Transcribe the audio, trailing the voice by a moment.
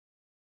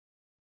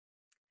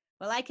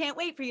Well, I can't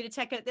wait for you to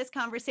check out this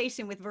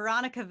conversation with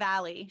Veronica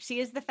Valli.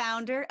 She is the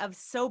founder of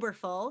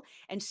Soberful,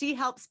 and she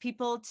helps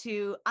people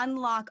to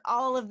unlock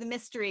all of the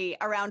mystery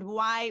around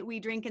why we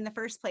drink in the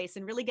first place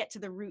and really get to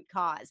the root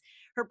cause.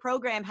 Her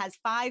program has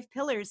 5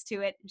 pillars to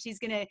it. She's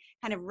going to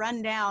kind of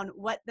run down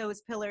what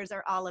those pillars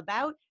are all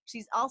about.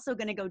 She's also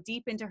going to go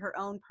deep into her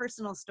own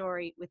personal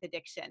story with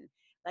addiction.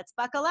 Let's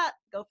buckle up,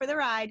 go for the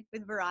ride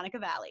with Veronica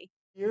Valli.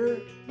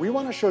 Here, we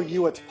want to show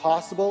you what's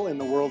possible in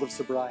the world of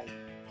sobriety.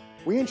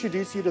 We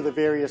introduce you to the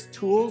various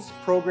tools,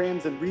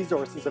 programs, and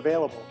resources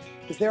available,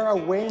 because there are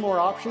way more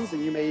options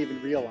than you may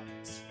even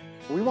realize.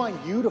 We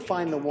want you to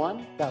find the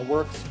one that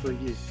works for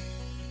you.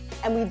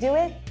 And we do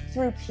it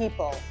through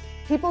people.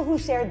 People who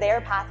share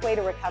their pathway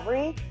to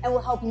recovery and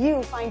will help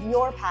you find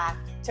your path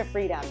to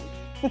freedom.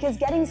 Because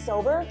getting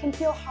sober can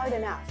feel hard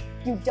enough.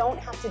 You don't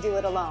have to do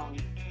it alone.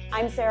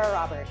 I'm Sarah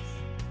Roberts.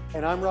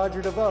 And I'm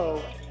Roger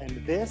DeVoe,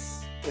 and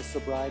this is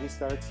Sobriety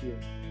Starts Here.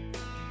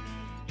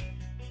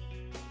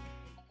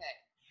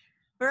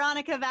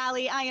 Veronica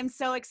Valli, I am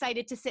so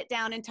excited to sit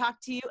down and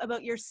talk to you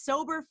about your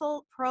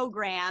Soberful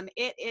program.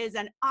 It is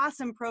an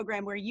awesome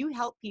program where you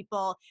help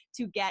people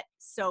to get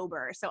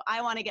sober. So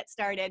I want to get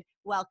started.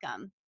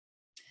 Welcome.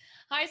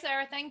 Hi,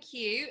 Sarah. Thank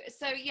you.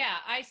 So yeah,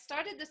 I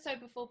started the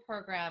Soberful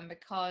program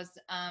because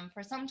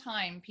for some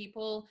time,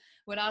 people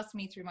would ask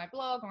me through my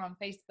blog or on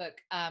Facebook,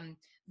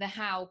 the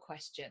how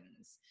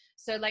questions.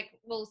 So like,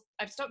 well,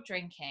 I've stopped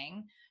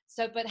drinking.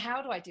 So, but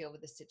how do I deal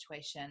with this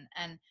situation?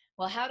 And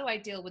well, how do I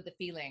deal with the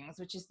feelings,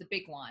 which is the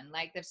big one?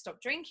 Like they've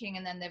stopped drinking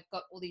and then they've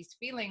got all these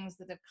feelings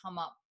that have come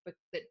up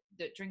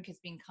that drink has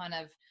been kind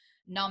of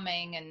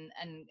numbing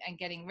and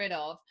getting rid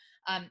of.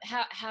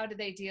 How do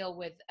they deal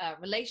with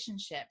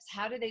relationships?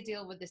 How do they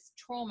deal with this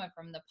trauma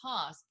from the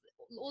past?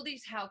 All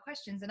these how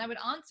questions. And I would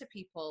answer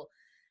people.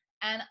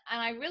 And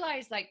I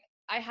realized like,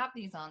 I have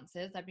these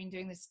answers. I've been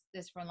doing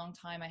this for a long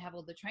time. I have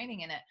all the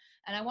training in it.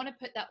 And I want to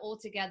put that all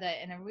together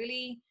in a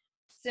really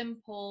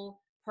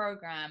simple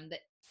program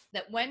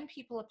that when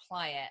people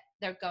apply it,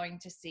 they're going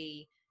to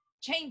see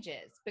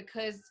changes,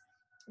 because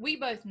we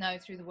both know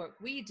through the work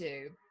we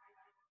do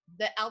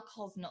that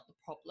alcohol's not the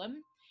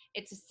problem.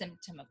 It's a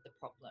symptom of the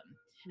problem.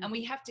 Mm-hmm. And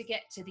we have to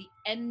get to the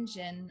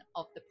engine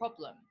of the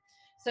problem.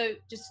 So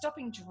just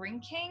stopping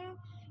drinking,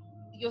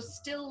 you're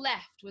still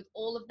left with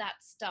all of that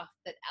stuff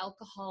that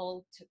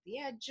alcohol took the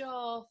edge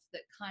off,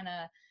 that kind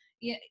of,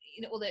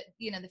 all the,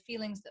 the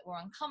feelings that were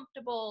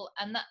uncomfortable.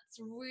 And that's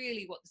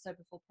really what the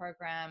Soberful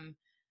program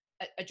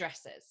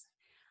addresses.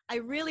 I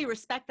really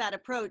respect that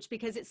approach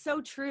because it's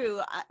so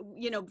true.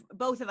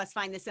 Both of us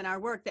find this in our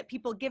work, that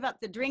people give up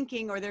the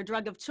drinking or their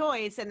drug of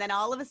choice, and then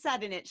all of a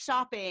sudden it's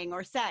shopping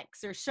or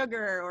sex or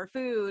sugar or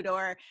food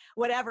or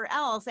whatever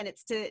else, and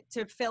it's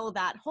to fill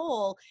that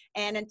hole.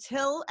 And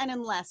until and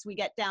unless we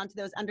get down to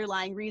those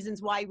underlying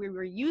reasons why we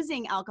were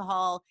using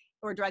alcohol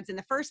or drugs in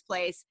the first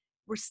place,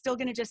 we're still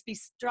going to just be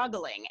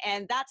struggling.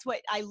 And that's what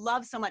I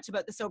love so much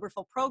about the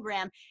Soberful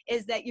program,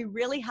 is that you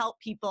really help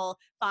people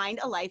find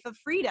a life of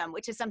freedom,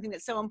 which is something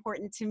that's so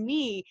important to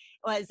me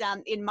was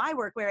in my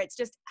work, where it's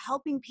just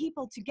helping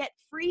people to get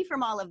free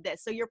from all of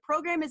this. So your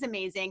program is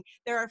amazing.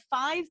 There are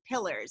 5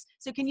 pillars.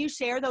 So can you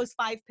share those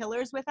 5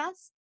 pillars with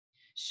us?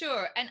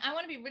 Sure. And I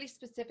want to be really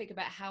specific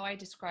about how I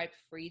describe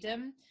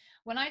freedom.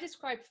 When I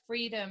describe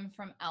freedom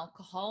from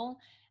alcohol,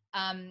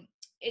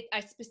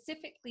 I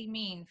specifically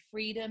mean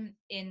freedom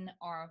in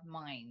our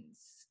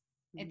minds.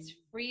 It's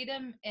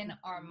freedom in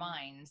our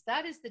minds.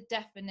 That is the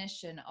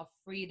definition of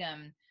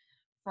freedom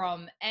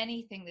from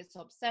anything that's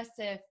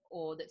obsessive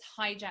or that's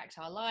hijacked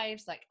our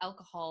lives, like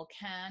alcohol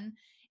can.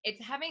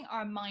 It's having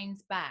our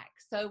minds back.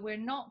 So we're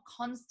not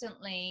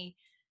constantly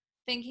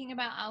thinking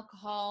about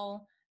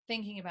alcohol,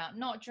 thinking about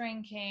not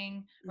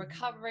drinking,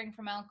 recovering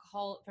from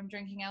alcohol, from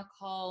drinking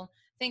alcohol,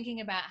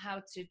 thinking about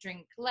how to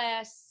drink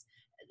less,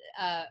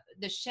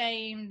 the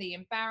shame, the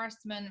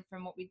embarrassment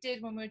from what we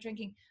did when we were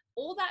drinking.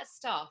 All that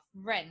stuff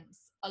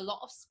rents a lot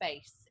of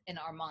space in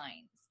our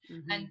minds.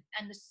 And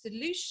the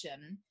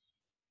solution,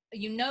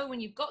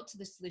 when you've got to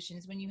the solution,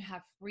 is when you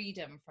have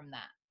freedom from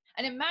that.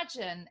 And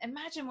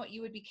imagine what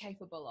you would be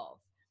capable of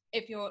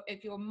if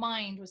your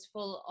mind was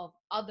full of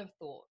other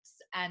thoughts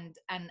and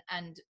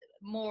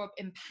more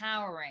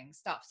empowering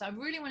stuff. So I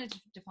really wanted to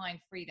define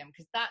freedom,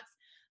 because that's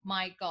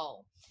my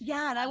goal.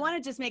 Yeah. And I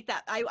want to just make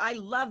that, I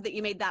love that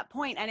you made that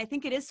point. And I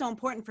think it is so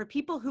important for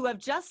people who have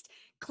just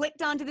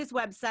clicked onto this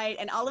website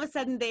and all of a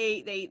sudden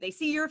they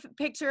see your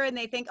picture and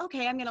they think,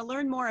 okay, I'm going to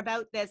learn more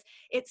about this.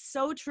 It's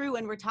so true.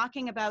 And we're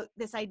talking about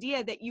this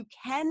idea that you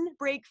can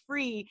break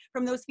free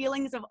from those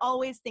feelings of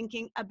always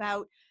thinking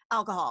about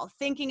alcohol,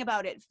 thinking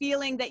about it,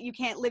 feeling that you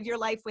can't live your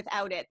life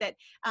without it, that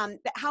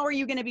how are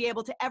you going to be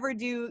able to ever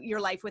do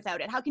your life without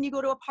it? How can you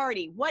go to a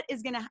party? What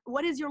is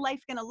your life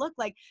going to look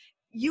like?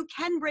 You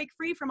can break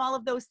free from all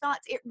of those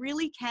thoughts. It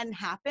really can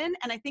happen.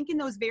 And I think in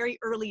those very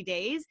early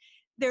days,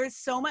 there is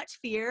so much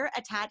fear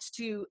attached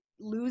to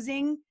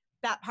losing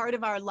that part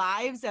of our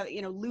lives,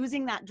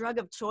 losing that drug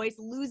of choice,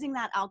 losing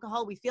that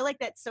alcohol. We feel like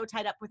that's so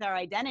tied up with our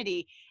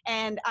identity.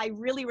 And I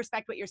really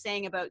respect what you're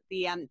saying about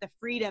the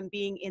freedom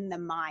being in the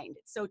mind.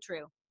 It's so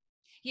true.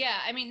 Yeah,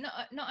 I mean,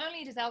 not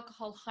only does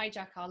alcohol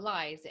hijack our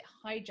lives, it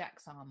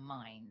hijacks our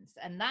minds.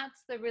 And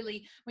that's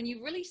when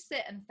you really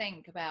sit and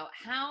think about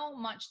how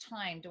much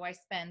time do I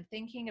spend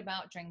thinking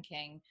about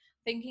drinking,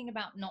 thinking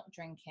about not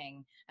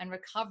drinking, and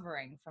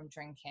recovering from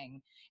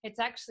drinking, it's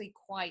actually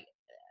quite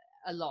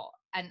a lot,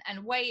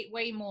 and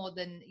way more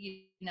than,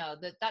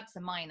 that's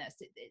a minus.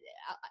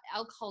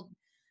 Alcohol,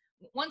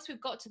 once we've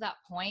got to that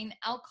point,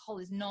 alcohol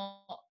is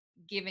not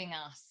giving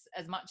us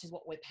as much as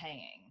what we're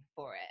paying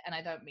for it. And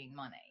I don't mean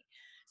money.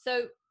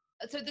 So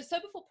the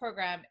Soberful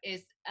program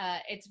is,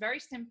 it's very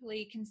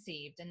simply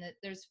conceived, and that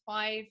there's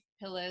 5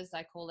 pillars,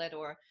 I call it,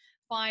 or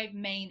 5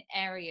 main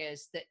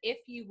areas that if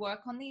you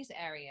work on these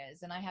areas,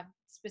 and I have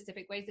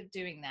specific ways of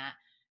doing that,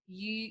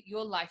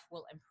 your life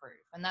will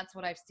improve. And that's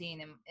what I've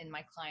seen in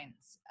my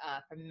clients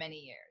for many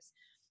years.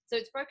 So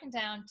it's broken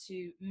down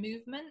to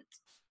movement,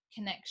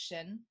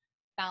 connection,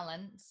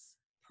 balance,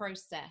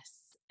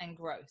 process, and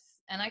growth.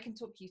 And I can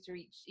talk you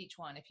through each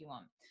one if you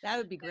want. That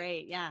would be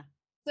great. Yeah.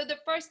 So the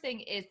first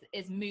thing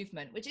is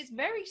movement, which is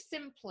very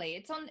simply,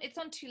 it's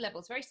on 2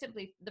 levels. Very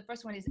simply, the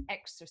first one is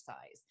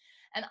exercise.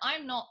 And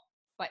I'm not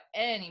by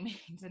any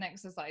means an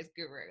exercise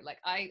guru. Like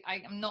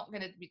I'm not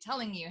going to be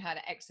telling you how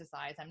to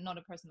exercise. I'm not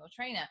a personal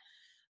trainer.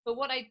 But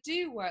what I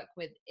do work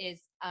with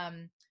is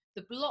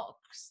the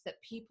blocks that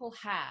people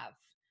have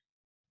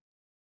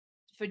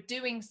for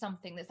doing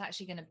something that's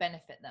actually going to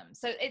benefit them.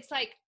 So it's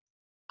like,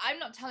 I'm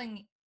not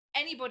telling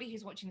anybody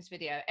who's watching this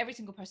video, every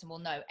single person will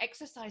know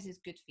exercise is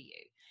good for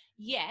you.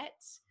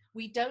 Yet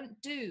we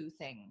don't do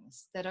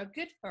things that are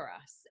good for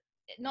us.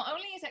 Not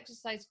only is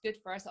exercise good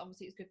for us,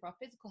 obviously it's good for our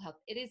physical health,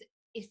 it is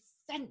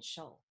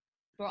essential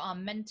for our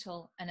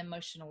mental and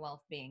emotional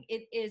well-being.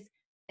 It is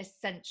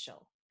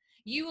essential.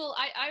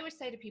 I always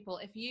say to people,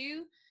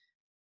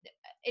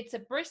 it's a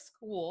brisk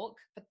walk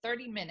for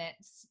 30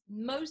 minutes,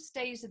 most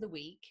days of the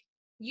week.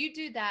 You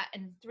do that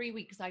in 3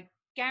 weeks, I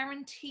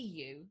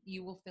guarantee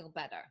you will feel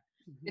better.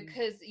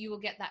 Because you will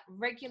get that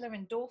regular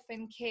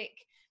endorphin kick.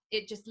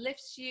 It just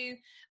lifts you.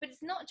 But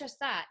it's not just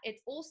that.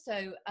 It's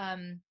also,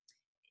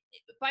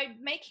 by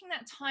making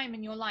that time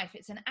in your life,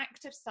 it's an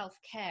act of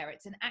self-care.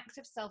 It's an act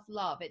of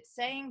self-love. It's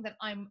saying that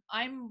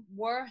I'm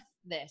worth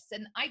this.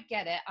 And I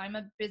get it. I'm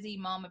a busy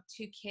mom of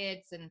 2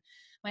 kids, and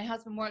my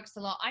husband works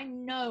a lot. I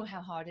know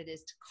how hard it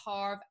is to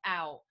carve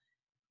out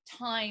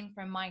time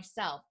for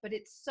myself, but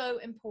it's so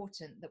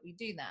important that we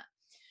do that.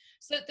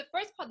 So the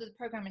first part of the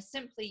program is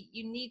simply,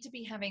 you need to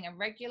be having a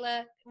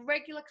regular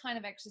kind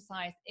of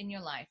exercise in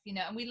your life,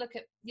 and we look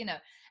at,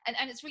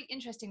 and it's really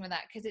interesting with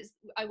that, because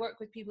I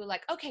work with people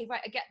like, okay, right,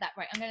 I get that,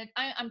 right.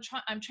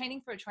 I'm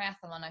training for a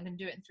triathlon. I'm going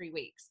to do it in 3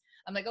 weeks.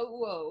 I'm like, oh,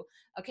 whoa.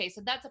 Okay.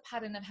 So that's a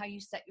pattern of how you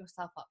set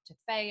yourself up to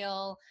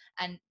fail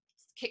and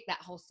kick that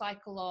whole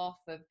cycle off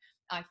of,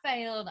 I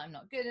failed, I'm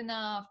not good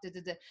enough.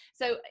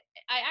 So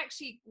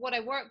what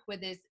I work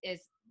with is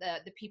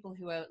the people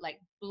who are like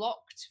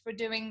blocked for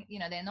doing,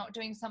 they're not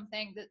doing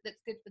something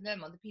that's good for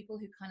them, or the people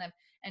who kind of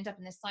end up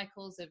in the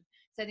cycles of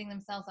setting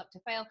themselves up to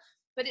fail.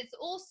 But it's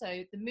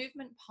also, the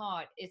movement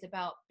part is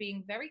about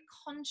being very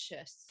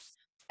conscious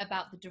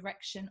about the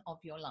direction of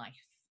your life.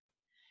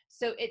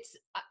 So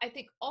I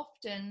think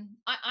often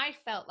I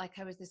felt like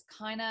I was this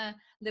kind of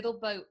little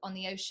boat on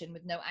the ocean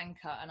with no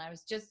anchor, and I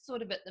was just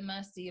sort of at the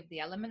mercy of the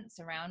elements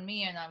around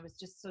me, and I was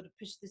just sort of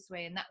pushed this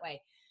way and that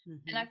way.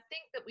 And I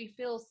think that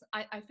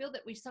I feel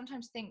that we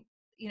sometimes think,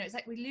 it's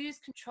like we lose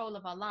control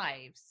of our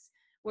lives.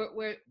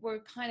 We're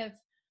kind of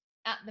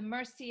at the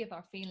mercy of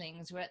our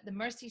feelings. We're at the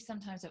mercy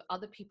sometimes of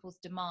other people's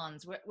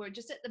demands. We're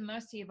just at the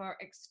mercy of our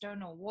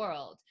external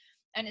world.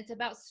 And it's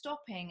about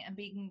stopping and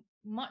being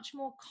much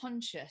more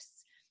conscious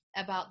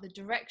about the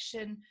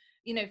direction,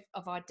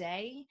 of our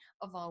day,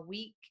 of our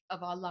week,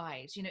 of our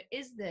lives.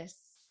 Is this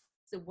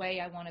the way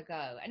I want to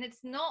go? And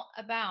it's not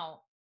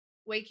about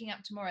waking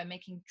up tomorrow and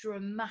making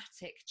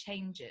dramatic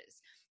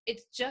changes.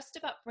 It's just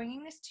about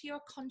bringing this to your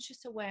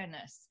conscious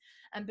awareness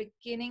and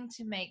beginning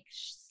to make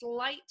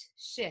slight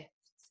shifts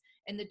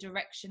in the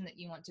direction that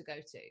you want to go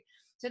to.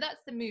 So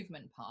that's the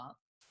movement part.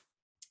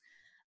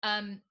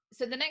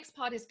 So the next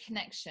part is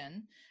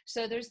connection.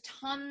 So there's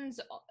tons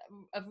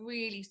of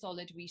really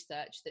solid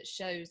research that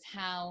shows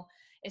how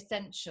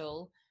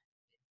essential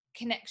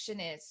connection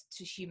is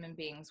to human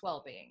beings'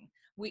 well-being.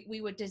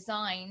 We were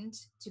designed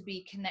to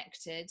be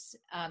connected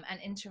and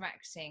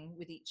interacting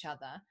with each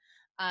other.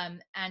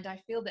 And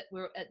I feel that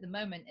we're at the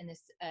moment in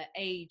this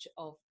age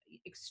of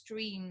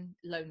extreme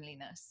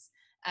loneliness,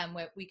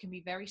 where we can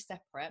be very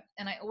separate.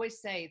 And I always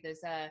say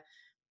there's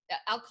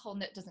alcohol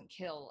that doesn't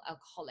kill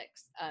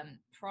alcoholics.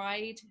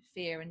 Pride,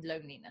 fear, and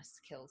loneliness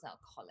kills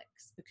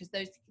alcoholics, because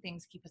those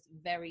things keep us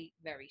very,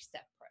 very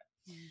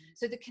separate.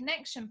 So the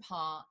connection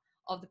part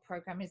of the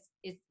program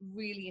is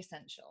really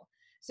essential.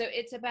 So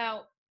it's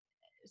about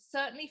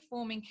certainly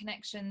forming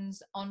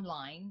connections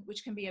online,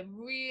 which can be a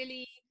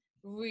really,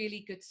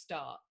 really good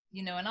start.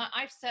 and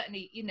I've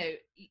certainly,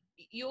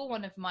 you're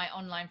one of my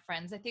online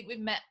friends. I think we've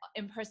met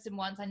in person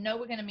once. I know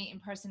we're going to meet in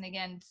person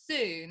again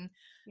soon,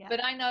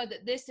 but I know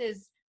that this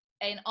is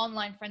an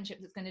online friendship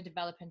that's going to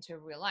develop into a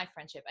real life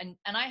friendship. And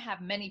I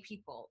have many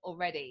people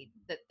already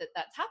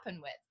that's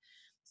happened with.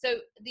 So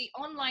the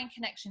online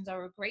connections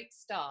are a great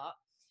start,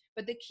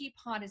 but the key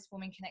part is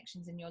forming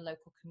connections in your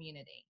local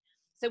community.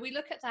 So we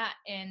look at that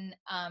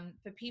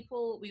for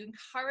people, we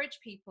encourage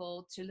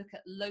people to look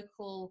at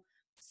local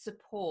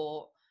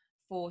support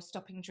for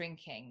stopping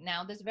drinking.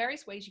 Now, there's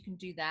various ways you can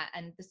do that,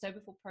 and the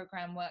Soberful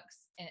program works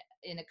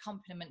in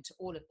accompaniment to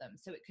all of them.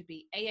 So it could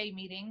be AA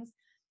meetings,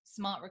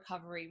 smart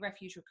recovery,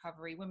 refuge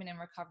recovery, women in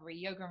recovery,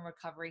 yoga and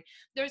recovery.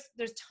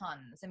 There's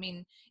tons. I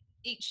mean,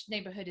 each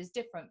neighborhood is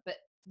different, but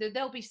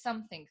there'll be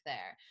something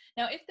there.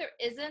 Now, if there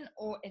isn't,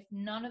 or if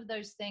none of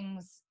those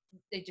things,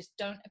 they just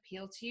don't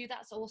appeal to you,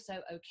 that's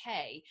also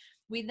okay.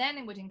 We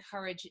then would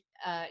encourage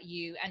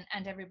you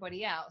and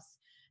everybody else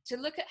to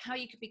look at how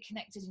you could be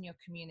connected in your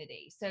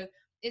community. So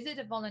is it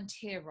a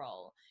volunteer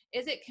role?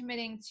 Is it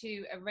committing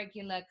to a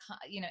regular,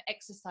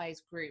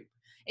 exercise group?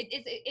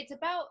 It's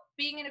about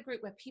being in a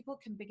group where people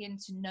can begin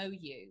to know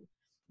you,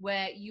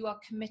 where you are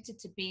committed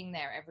to being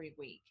there every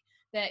week,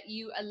 that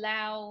you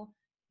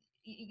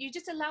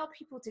just allow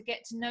people to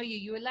get to know you.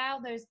 You allow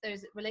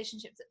those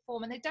relationships that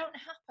form, and they don't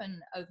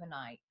happen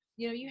overnight.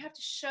 You have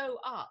to show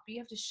up. You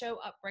have to show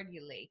up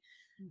regularly.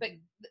 But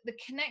the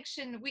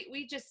connection,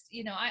 we just,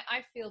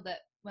 I feel that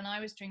when I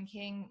was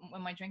drinking,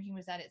 when my drinking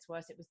was at its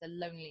worst, it was the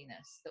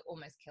loneliness that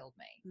almost killed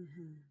me.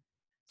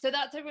 So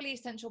that's a really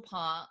essential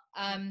part.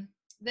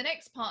 The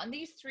next part, and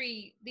these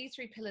three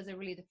pillars are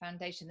really the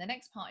foundation. The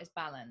next part is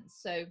balance.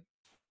 So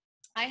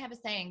I have a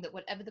saying that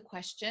whatever the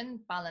question,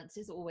 balance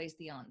is always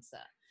the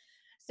answer.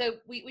 So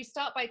we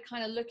start by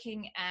kind of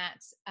looking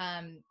at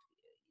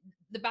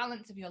the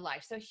balance of your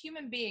life. So a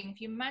human being,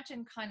 if you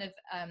imagine kind of,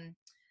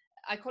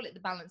 I call it the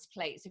balanced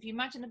plate. So if you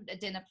imagine a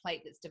dinner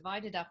plate that's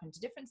divided up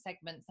into different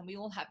segments, and we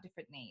all have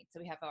different needs.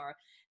 So we have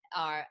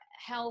our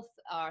health,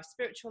 our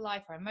spiritual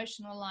life, our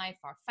emotional life,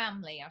 our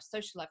family, our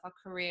social life, our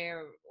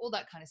career, all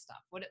that kind of stuff.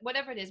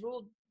 Whatever it is, we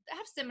all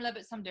have similar,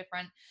 but some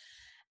different.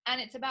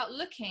 And it's about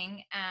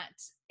looking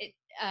at it,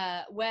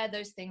 where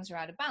those things are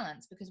out of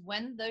balance, because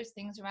when those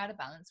things are out of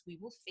balance, we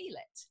will feel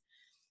it.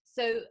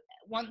 So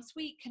once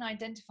we can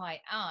identify,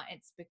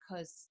 it's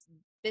because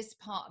this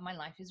part of my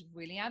life is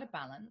really out of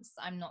balance,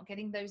 I'm not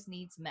getting those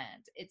needs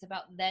met. It's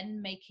about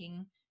then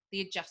making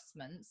the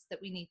adjustments that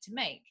we need to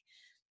make.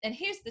 And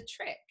here's the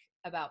trick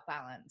about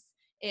balance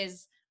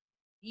is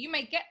you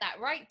may get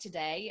that right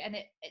today, and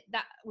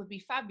that would be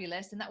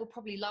fabulous, and that will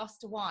probably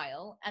last a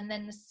while, and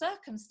then the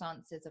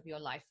circumstances of your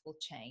life will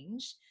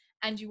change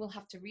and you will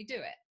have to redo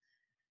it.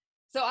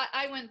 So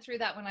I went through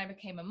that when I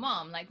became a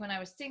mom. Like when I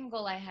was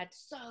single, I had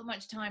so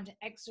much time to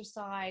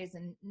exercise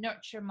and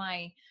nurture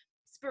my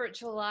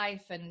spiritual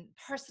life and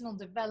personal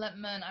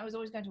development. I was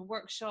always going to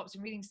workshops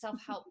and reading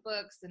self-help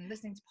books and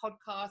listening to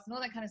podcasts and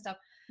all that kind of stuff.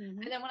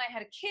 And then when I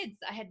had kids,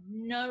 I had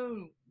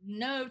no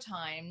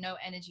time, no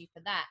energy for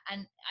that.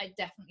 And I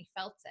definitely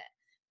felt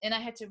it. And I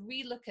had to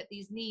relook at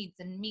these needs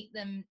and meet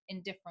them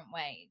in different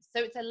ways.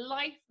 So it's a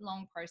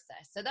lifelong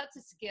process. So that's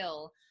a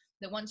skill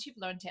that once you've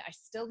learned it, I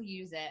still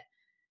use it,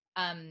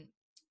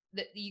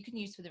 that you can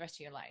use for the rest of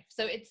your life.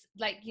 So it's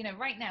like,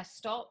 right now,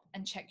 stop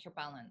and check your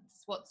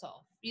balance. What's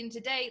off?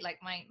 Today, like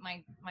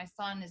my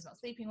son is not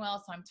sleeping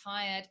well, so I'm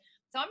tired.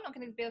 So I'm not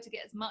going to be able to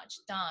get as much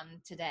done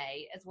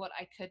today as what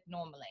I could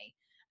normally.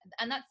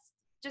 And that's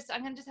just,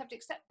 I'm going to just have to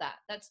accept that.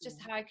 That's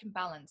just how I can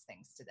balance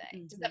things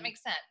today. Does that make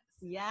sense?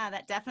 Yeah,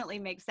 that definitely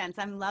makes sense.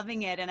 I'm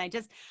loving it. And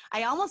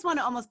I almost want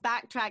to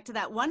backtrack to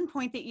that one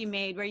point that you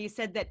made where you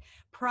said that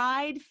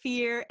pride,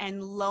 fear,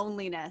 and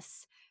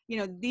loneliness,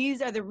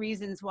 these are the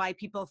reasons why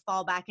people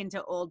fall back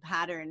into old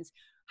patterns.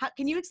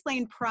 Can you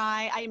explain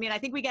pride? I mean, I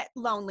think we get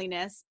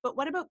loneliness, but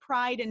what about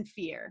pride and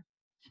fear?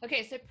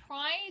 Okay, so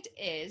pride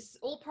is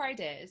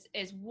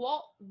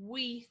what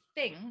we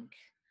think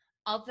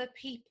other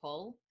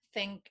people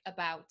think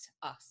about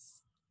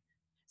us.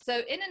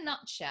 So in a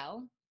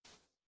nutshell,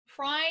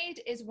 pride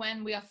is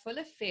when we are full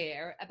of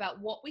fear about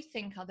what we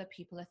think other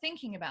people are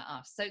thinking about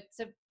us.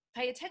 So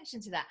pay attention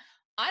to that.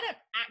 I don't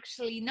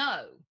actually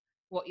know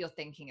what you're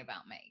thinking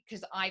about me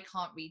because I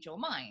can't read your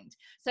mind.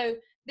 So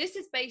this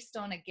is based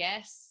on a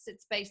guess,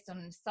 it's based on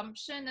an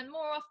assumption, and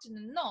more often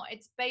than not,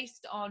 it's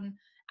based on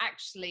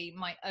actually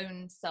my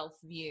own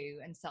self-view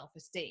and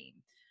self-esteem.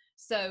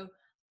 So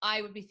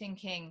I would be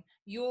thinking,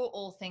 you're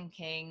all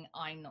thinking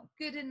I'm not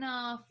good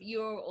enough,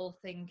 you're all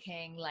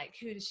thinking like,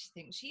 who does she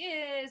think she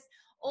is,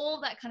 all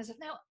that kind of stuff.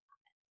 Now,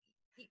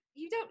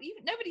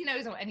 nobody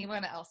knows what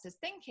anyone else is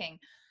thinking,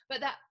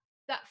 but that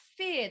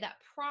fear, that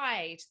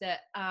pride, that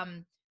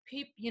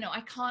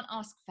I can't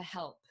ask for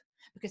help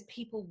because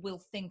people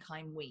will think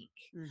I'm weak.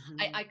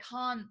 I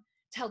can't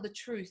tell the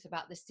truth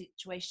about this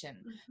situation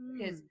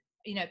because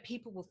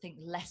people will think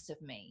less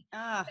of me.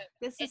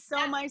 This is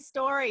my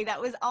story. That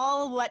was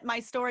all what my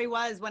story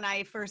was when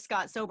I first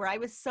got sober. I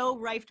was so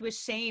rife with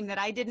shame that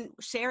I didn't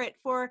share it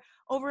for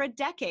over a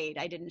decade.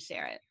 I didn't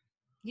share it.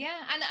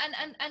 Yeah,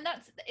 and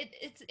that's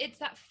it. It's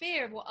that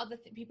fear of what other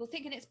people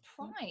think, and it's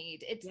pride.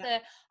 It's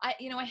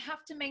I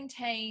have to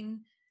maintain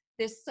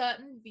this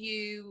certain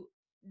view,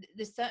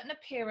 this certain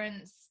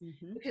appearance,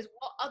 because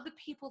what other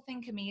people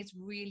think of me is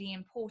really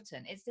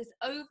important. It's this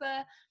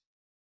over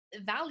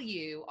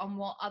value on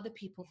what other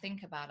people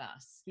think about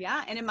us.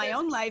 Yeah, and in my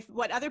own life,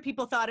 what other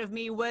people thought of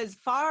me was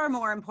far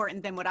more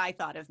important than what I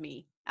thought of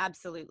me.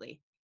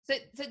 Absolutely. So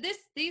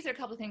these are a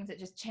couple of things that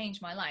just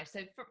changed my life.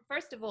 So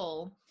first of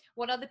all,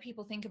 what other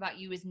people think about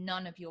you is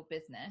none of your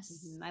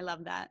business. I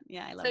love that.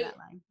 Yeah, I love that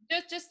line.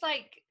 Just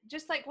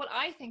like what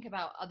I think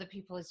about other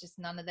people is just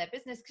none of their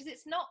business, because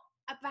it's not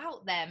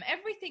about them.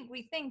 Everything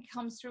we think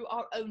comes through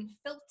our own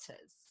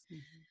filters.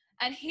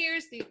 And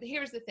here's the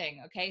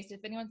thing, okay? So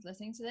if anyone's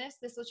listening to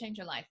this will change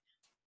your life.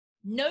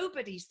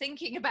 Nobody's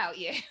thinking about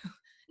you.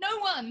 No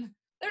one.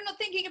 They're not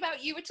thinking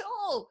about you at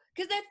all,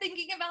 because they're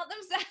thinking about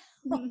themselves.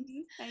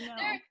 I know.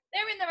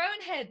 They're in their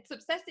own heads,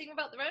 obsessing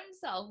about their own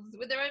selves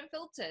with their own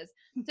filters.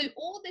 So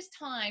all this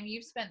time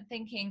you've spent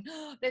thinking,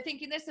 oh, they're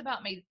thinking this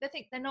about me. They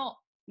think they're not.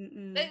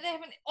 They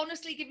haven't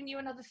honestly given you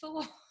another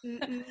thought. So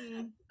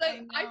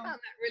I found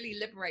that really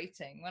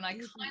liberating when I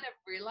kind of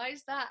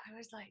realized that. I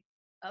was like,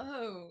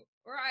 oh,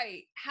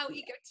 right. How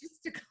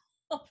egotistical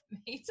of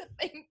me to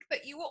think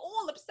that you were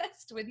all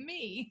obsessed with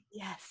me.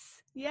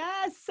 Yes,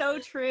 so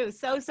true.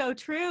 So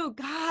true.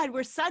 God,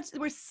 we're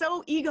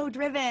so ego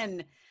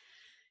driven.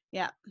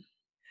 Yeah.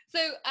 So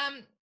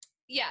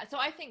so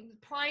I think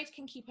pride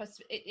can keep us,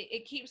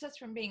 it keeps us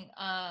from being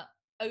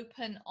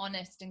open,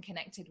 honest, and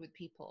connected with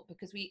people,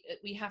 because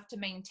we have to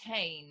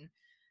maintain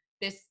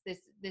this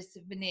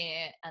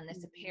veneer and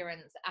this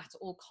appearance at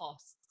all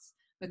costs,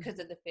 because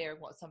of the fear of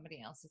what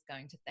somebody else is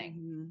going to think.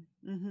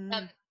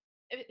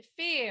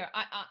 Fear,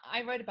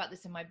 I wrote about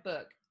this in my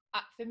book.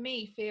 For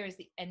me, fear is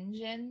the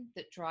engine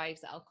that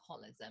drives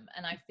alcoholism,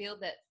 and I feel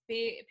that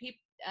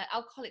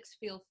alcoholics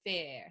feel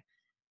fear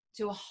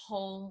to a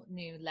whole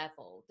new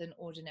level than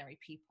ordinary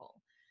people,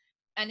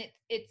 and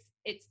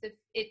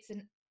it's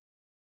an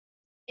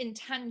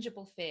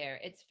intangible fear.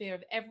 It's fear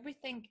of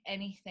everything,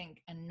 anything,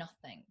 and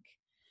nothing,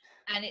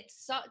 and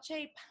it's such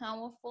a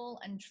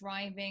powerful and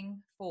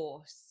driving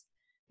force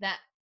that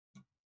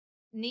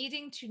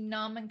needing to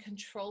numb and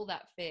control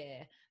that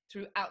fear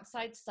through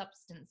outside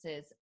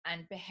substances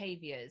and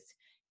behaviors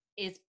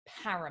is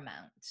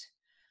paramount.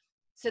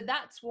 So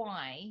that's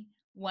why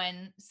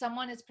when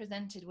someone is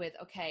presented with,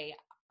 okay,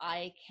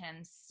 I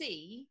can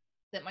see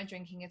that my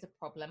drinking is a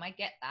problem, I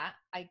get that,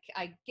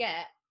 I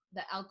get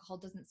that alcohol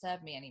doesn't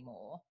serve me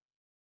anymore,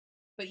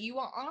 but you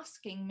are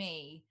asking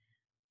me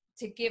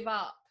to give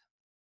up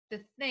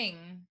the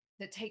thing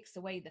that takes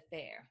away the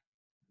fear.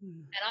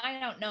 And I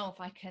don't know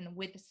if I can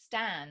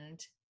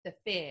withstand the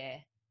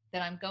fear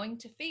that I'm going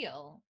to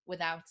feel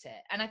without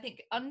it. And I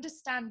think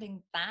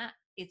understanding that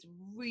is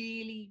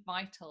really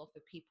vital for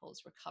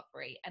people's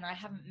recovery. And I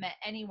haven't met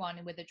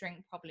anyone with a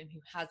drink problem who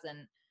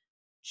hasn't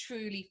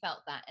truly felt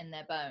that in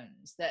their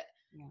bones, that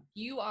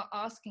you are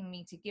asking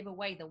me to give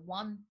away the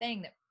one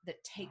thing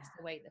that takes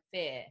away the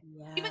fear.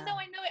 Even though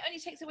I know it only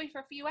takes away for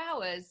a few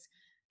hours.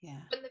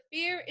 When the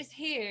fear is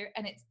here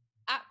and it's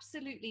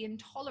absolutely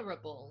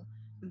intolerable,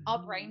 our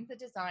brains are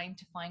designed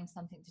to find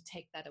something to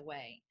take that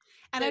away.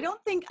 And I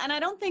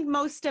don't think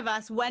most of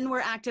us, when we're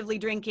actively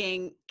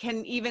drinking,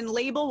 can even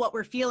label what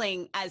we're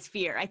feeling as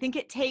fear. I think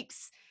it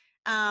takes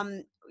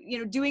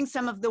doing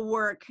some of the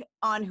work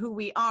on who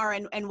we are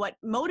and what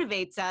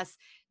motivates us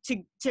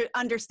to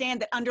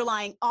understand that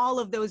underlying all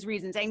of those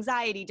reasons,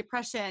 anxiety,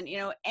 depression,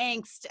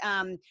 angst,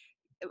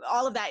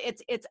 all of that,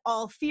 it's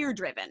all fear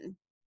driven.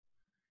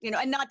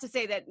 And not to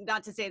say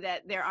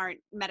that there aren't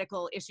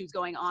medical issues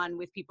going on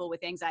with people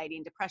with anxiety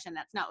and depression.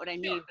 That's not what I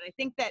mean. But I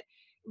think that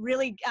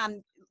really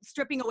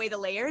stripping away the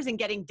layers and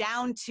getting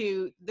down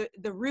to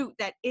the root,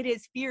 that it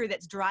is fear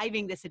that's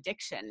driving this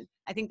addiction.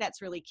 I think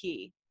that's really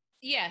key.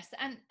 Yes.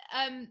 And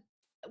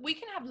we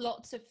can have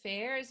lots of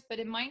fears, but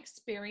in my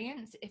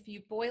experience, if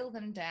you boil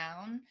them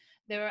down,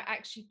 there are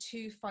actually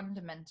two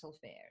fundamental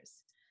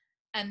fears.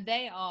 And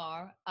they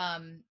are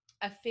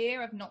a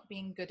fear of not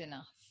being good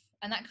enough.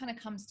 And that kind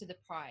of comes to the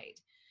pride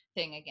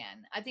thing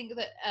again. I think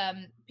that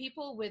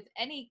people with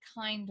any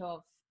kind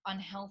of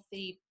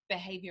unhealthy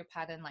behavior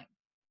pattern, like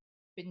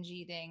binge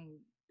eating,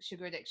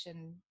 sugar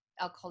addiction,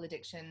 alcohol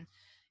addiction,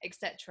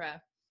 etc.,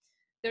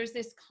 there's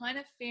this kind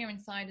of fear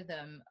inside of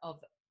them of,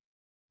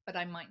 but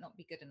I might not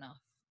be good enough.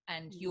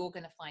 And you're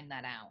going to find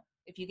that out.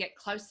 If you get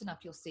close enough,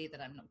 you'll see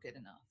that I'm not good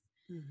enough.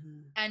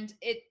 And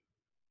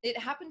it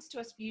happens to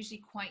us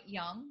usually quite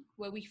young,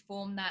 where we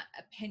form that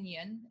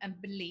opinion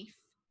and belief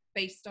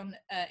based on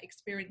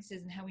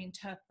experiences and how we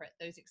interpret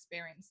those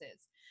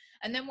experiences.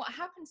 And then what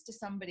happens to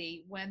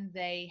somebody when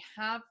they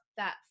have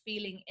that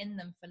feeling in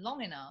them for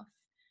long enough,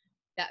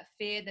 that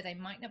fear that I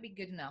might not be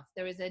good enough,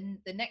 there is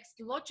the next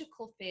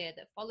logical fear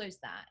that follows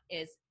that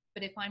is,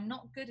 but if I'm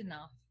not good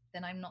enough,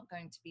 then I'm not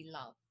going to be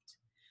loved.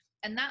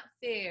 And that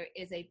fear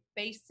is a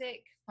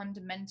basic,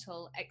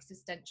 fundamental,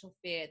 existential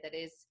fear that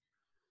is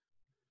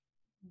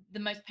the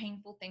most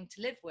painful thing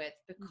to live with,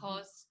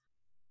 because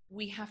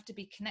we have to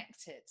be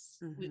connected.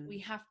 Mm-hmm. We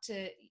have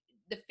to,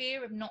 the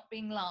fear of not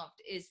being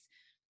loved is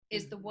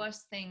the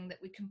worst thing that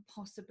we can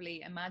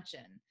possibly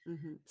imagine.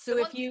 Mm-hmm.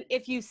 So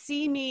if you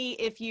see me,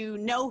 if you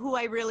know who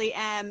I really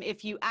am,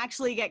 if you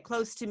actually get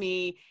close to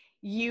me,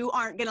 you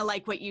aren't going to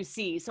like what you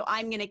see. So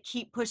I'm going to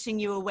keep pushing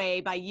you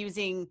away by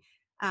using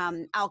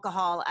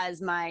alcohol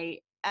as my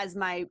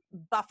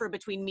buffer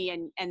between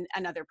me and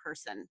another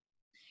person.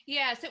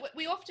 Yeah, so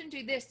we often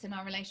do this in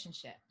our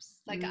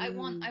relationships. Like, I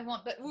want,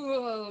 but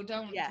whoa,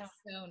 don't.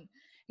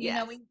 You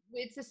know,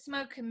 it's the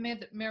smoke and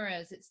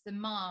mirrors. It's the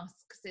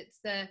masks.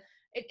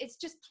 It's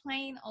just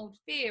plain old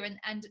fear,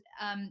 and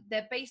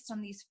they're based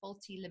on these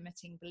faulty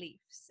limiting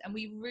beliefs. And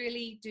we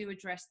really do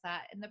address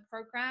that in the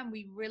program.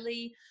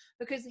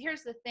 Because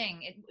here's the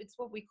thing: it's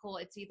what we call,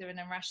 it's either an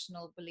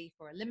irrational belief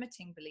or a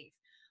limiting belief.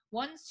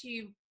 Once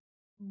you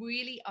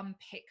really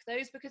unpick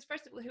those, because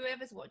first of all,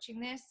 whoever's watching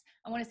this,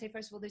 I want to say,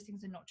 first of all, those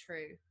things are not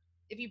true.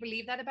 If you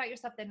believe that about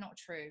yourself, they're not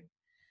true.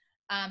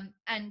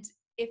 And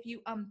if you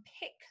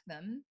unpick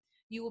them,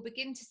 you will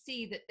begin to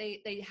see that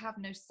they have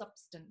no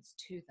substance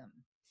to them.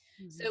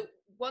 Mm-hmm. So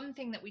one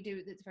thing that we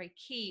do that's very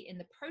key in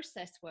the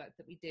process work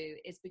that we do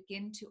is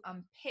begin to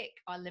unpick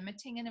our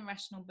limiting and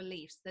irrational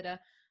beliefs that are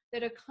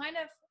kind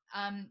of,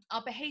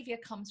 our behavior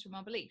comes from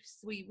our beliefs.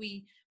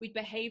 We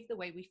behave the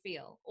way we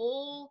feel.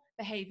 All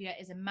behavior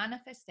is a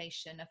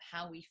manifestation of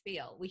how we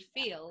feel. We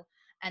feel,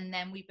 and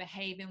then we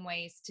behave in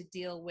ways to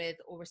deal with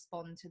or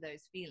respond to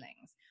those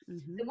feelings.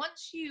 Mm-hmm. So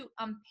once you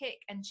unpick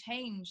and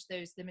change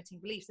those limiting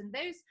beliefs, and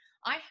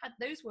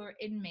those were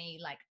in me,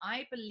 like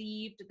I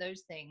believed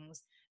those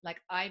things,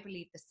 like I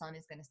believe the sun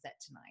is going to set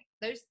tonight.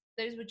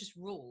 Those were just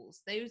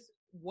rules. Those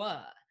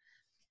were.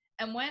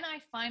 And when I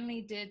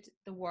finally did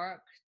the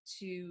work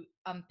to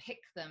unpick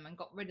them and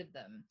got rid of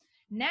them,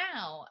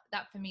 now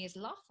that for me is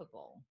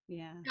laughable.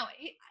 Yeah. Now,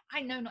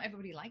 I know not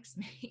everybody likes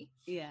me.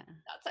 Yeah.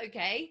 That's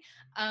okay.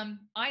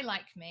 I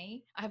like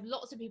me. I have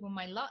lots of people in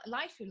my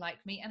life who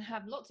like me, and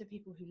have lots of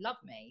people who love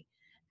me.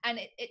 And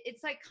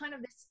it's like kind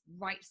of this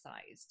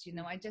right-sized, you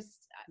know,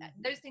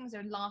 those things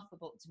are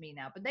laughable to me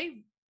now, but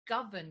they've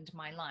governed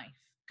my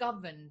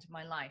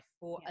life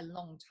for a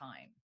long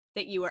time.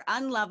 That you were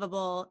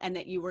unlovable and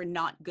that you were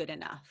not good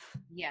enough.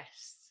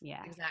 Yes.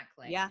 Yeah.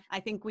 Exactly. Yeah. I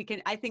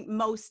think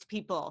most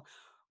people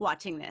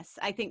watching this,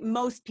 I think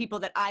most people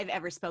that I've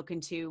ever spoken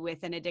to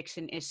with an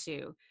addiction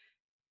issue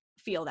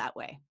feel that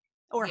way,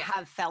 or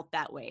have felt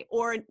that way,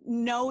 or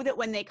know that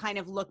when they kind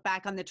of look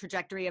back on the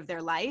trajectory of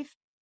their life,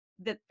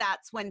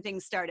 that's when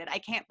things started. I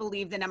can't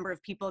believe the number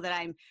of people that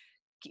I'm,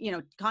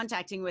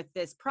 contacting with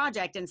this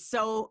project, and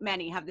so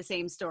many have the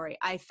same story.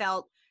 I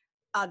felt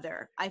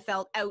other. I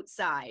felt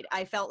outside.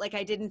 I felt like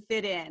I didn't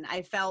fit in.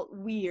 I felt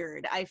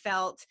weird. I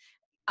felt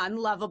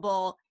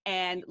unlovable,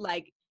 and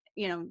like,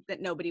 that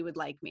nobody would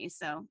like me.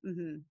 So,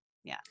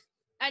 yeah.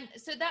 And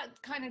so that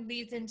kind of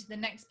leads into the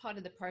next part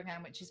of the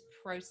program, which is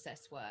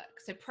process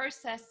work. So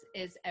process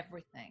is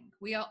everything.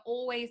 We are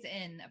always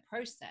in a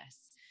process.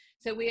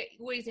 So we're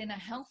always in a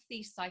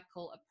healthy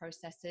cycle of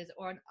processes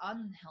or an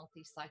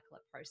unhealthy cycle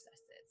of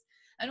processes.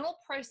 And all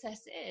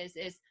process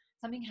is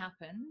something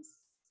happens.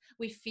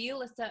 We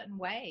feel a certain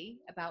way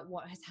about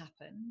what has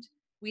happened.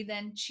 We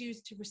then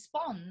choose to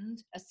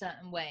respond a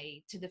certain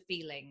way to the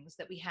feelings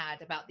that we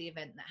had about the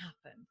event that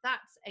happened.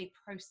 That's a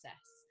process.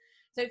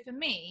 So for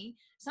me,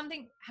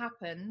 something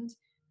happened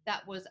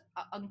that was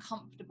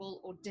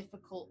uncomfortable or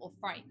difficult or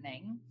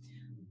frightening.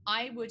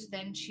 I would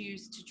then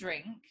choose to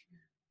drink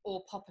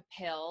or pop a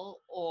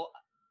pill or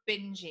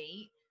binge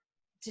eat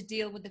to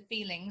deal with the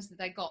feelings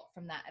that I got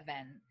from that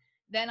event.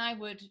 Then I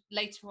would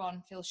later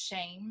on feel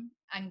shame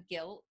and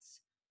guilt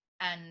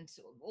and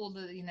all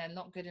the,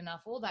 not good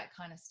enough, all that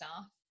kind of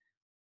stuff.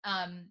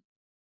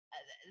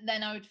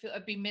 Then I would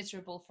I'd be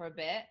miserable for a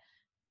bit.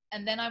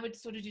 And then I would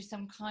sort of do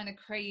some kind of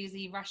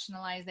crazy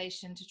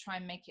rationalization to try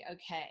and make it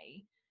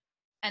okay.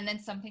 And then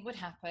something would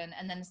happen,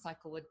 and then the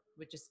cycle would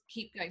just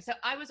keep going. So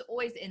I was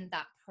always in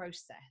that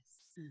process.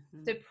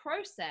 Mm-hmm. So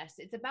process,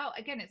 it's about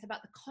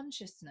the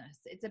consciousness.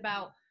 It's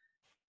about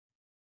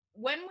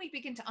when we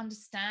begin to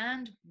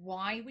understand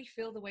why we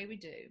feel the way we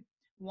do,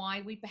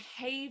 why we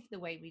behave the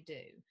way we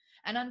do,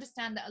 and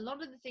understand that a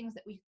lot of the things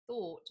that we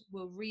thought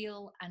were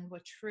real and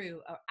were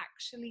true are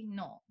actually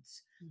not.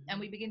 Mm-hmm. And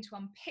we begin to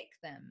unpick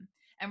them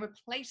and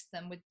replace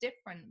them with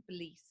different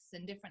beliefs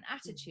and different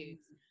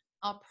attitudes. Mm-hmm.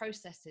 Our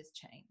processes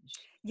change.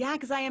 Yeah,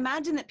 because I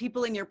imagine that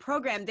people in your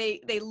program,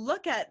 they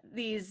look at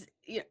these,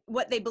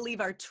 what they believe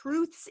are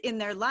truths in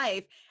their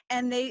life,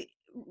 and they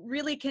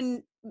really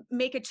can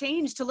make a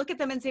change to look at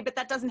them and say, but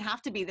that doesn't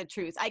have to be the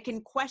truth. I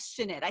can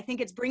question it. I think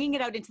it's bringing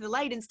it out into the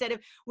light instead of,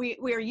 we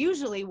are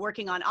usually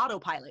working on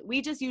autopilot.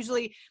 We just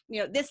usually,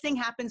 this thing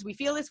happens, we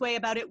feel this way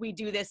about it, we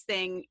do this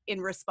thing in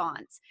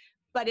response.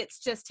 But it's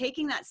just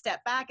taking that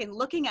step back and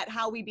looking at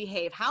how we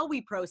behave, how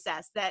we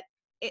process that.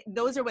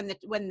 Those are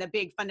when the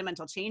big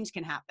fundamental change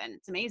can happen.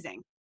 It's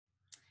amazing.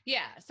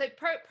 Yeah. So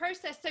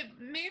process. So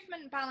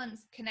movement,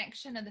 balance,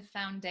 connection are the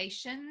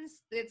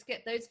foundations. Let's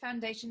get those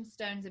foundation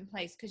stones in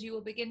place, because you will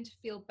begin to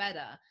feel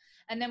better.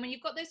 And then when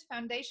you've got those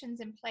foundations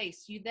in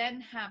place, you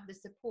then have the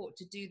support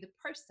to do the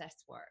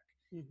process work,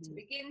 to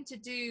begin to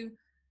do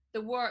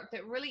the work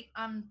that really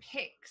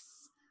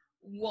unpicks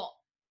what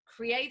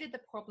created the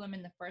problem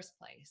in the first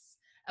place.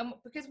 And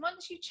because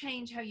once you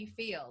change how you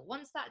feel,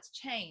 once that's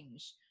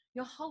changed,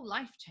 your whole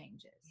life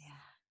changes.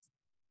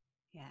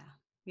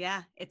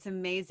 Yeah, it's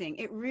amazing.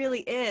 It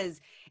really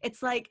is.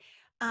 It's like,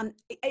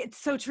 it's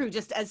so true.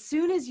 Just as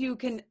soon as you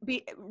can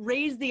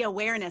raise the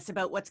awareness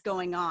about what's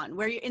going on,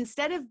 where you,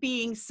 instead of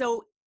being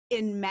so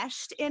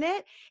enmeshed in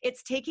it,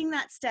 it's taking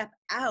that step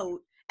out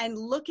and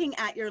looking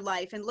at your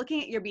life and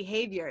looking at your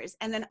behaviors.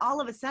 And then all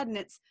of a sudden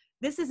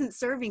this isn't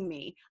serving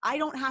me. I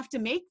don't have to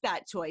make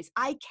that choice.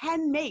 I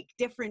can make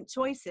different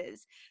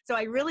choices. So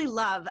I really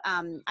love,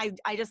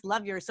 I just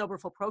love your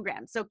Soberful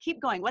program. So keep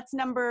going. What's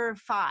number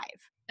 5?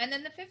 And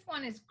then the 5th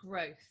one is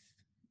growth.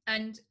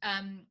 And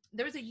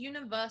there is a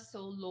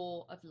universal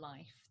law of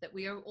life that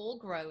we are all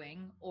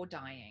growing or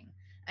dying.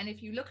 And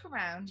if you look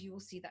around, you will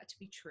see that to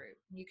be true.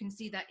 You can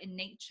see that in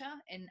nature,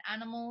 in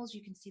animals,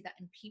 you can see that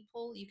in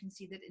people, you can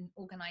see that in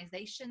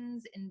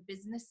organizations, in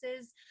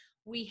businesses.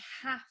 We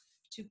have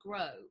to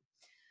grow.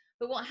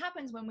 But what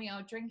happens when we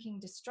are drinking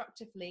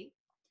destructively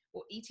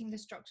or eating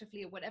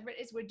destructively or whatever it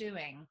is we're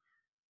doing,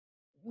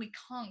 we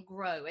can't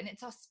grow. And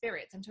it's our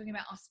spirits. I'm talking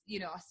about us,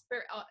 our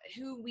spirit,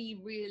 who we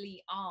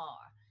really are.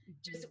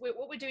 Just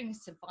what we're doing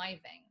is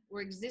surviving.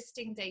 We're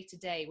existing day to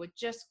day. We're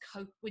just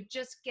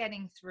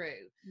getting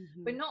through.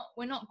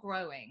 We're not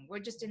growing. We're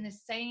just in the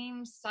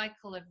same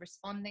cycle of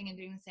responding and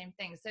doing the same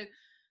thing.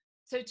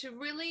 So to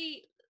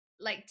really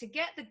like to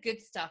get the good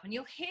stuff, and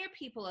you'll hear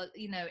people,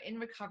 in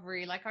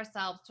recovery like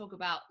ourselves talk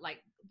about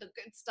like the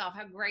good stuff,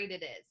 how great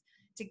it is.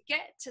 To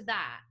get to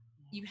that,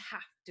 you have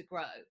to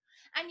grow.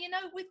 And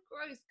with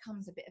growth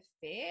comes a bit of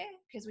fear,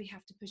 because we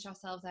have to push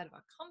ourselves out of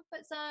our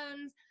comfort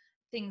zones.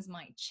 Things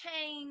might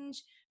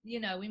change,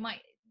 there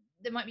might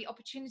be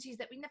opportunities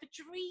that we never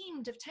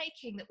dreamed of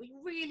taking that we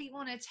really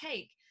want to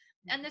take.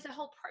 And there's a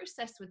whole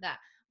process with that.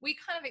 We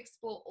kind of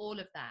explore all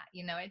of that.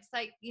 It's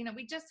like,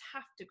 we just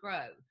have to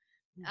grow.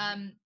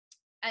 And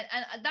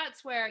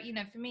that's where,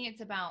 for me,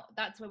 it's about,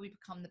 that's where we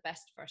become the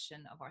best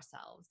version of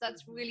ourselves.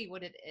 That's really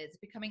what it is,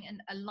 becoming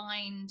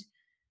aligned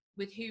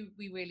with who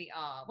we really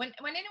are. When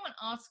anyone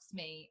asks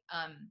me,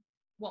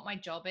 what my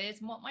job is,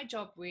 and what my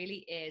job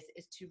really is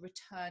to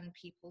return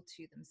people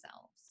to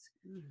themselves.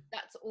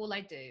 That's all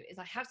I do. Is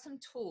I have some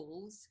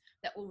tools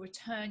that will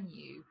return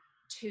you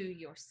to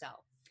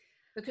yourself,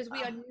 because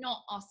we are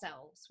not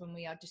ourselves when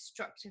we are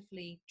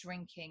destructively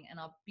drinking and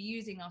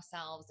abusing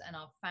ourselves and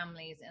our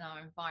families and our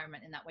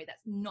environment in that way.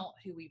 That's not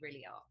who we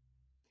really are.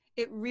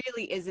 It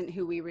really isn't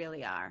who we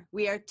really are.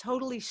 We are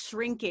totally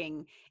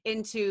shrinking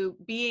into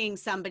being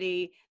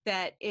somebody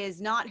that is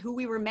not who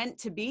we were meant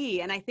to be.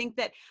 And I think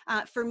that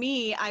for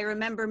me, I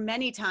remember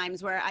many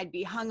times where I'd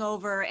be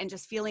hungover and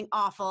just feeling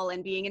awful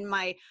and being in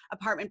my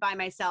apartment by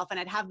myself. And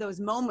I'd have those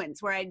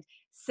moments where I'd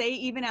say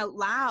even out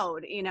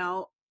loud,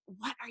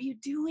 what are you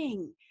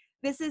doing?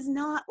 This is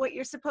not what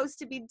you're supposed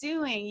to be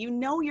doing.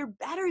 You're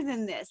better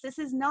than this. This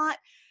is not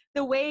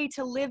the way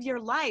to live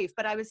your life.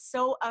 But I was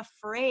so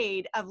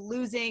afraid of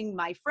losing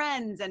my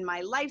friends and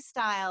my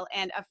lifestyle,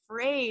 and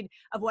afraid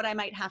of what I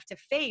might have to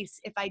face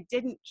if I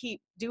didn't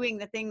keep doing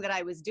the thing that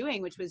I was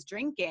doing, which was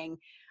drinking.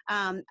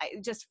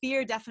 Just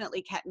fear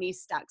definitely kept me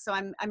stuck. So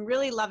I'm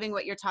really loving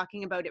what you're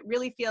talking about. It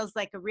really feels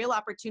like a real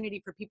opportunity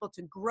for people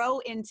to grow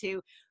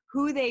into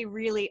who they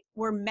really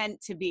were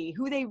meant to be,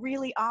 who they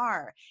really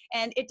are.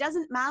 And it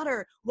doesn't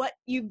matter what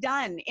you've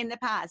done in the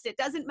past. It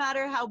doesn't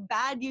matter how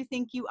bad you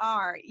think you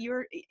are.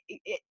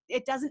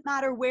 It doesn't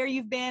matter where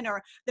you've been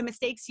or the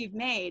mistakes you've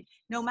made.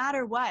 No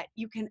matter what,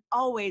 you can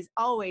always,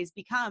 always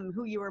become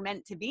who you were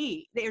meant to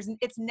be.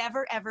 It's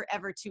never, ever,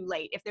 ever too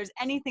late. If there's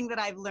anything that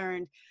I've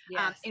learned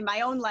in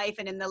my own life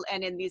and in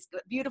these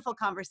beautiful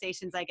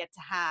conversations I get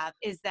to have,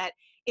 is that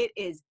it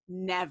is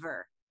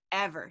never,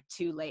 ever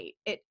too late.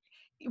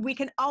 We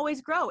can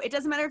always grow. It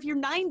doesn't matter if you're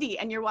 90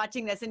 and you're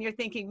watching this and you're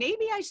thinking,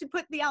 maybe I should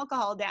put the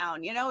alcohol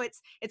down.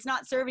 It's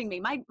not serving me.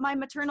 My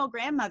maternal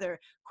grandmother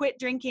quit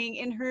drinking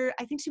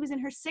I think she was in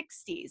her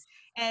 60s,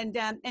 and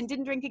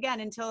didn't drink again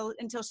until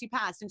she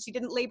passed. And she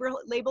didn't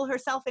label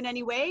herself in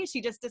any way.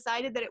 She just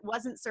decided that it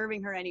wasn't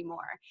serving her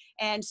anymore,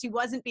 and she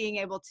wasn't being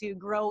able to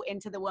grow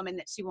into the woman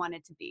that she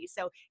wanted to be.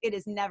 So it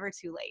is never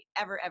too late,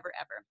 ever, ever,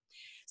 ever.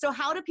 So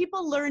how do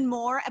people learn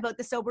more about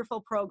the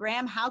Soberful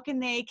program? How can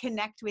they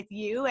connect with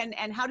you, and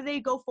how do they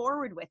go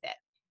forward with it?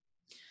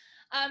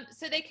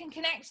 So they can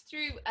connect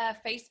through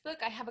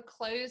Facebook. I have a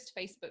closed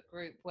Facebook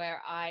group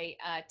where I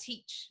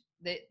teach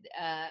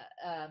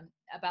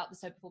about the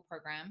Soberful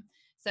program.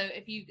 So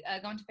if you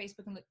go onto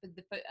Facebook and look for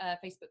the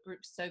Facebook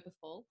group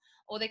Soberful,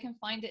 or they can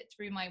find it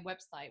through my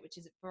website, which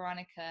is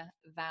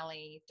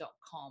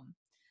veronicavalli.com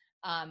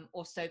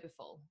or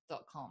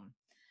soberful.com.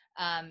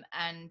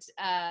 And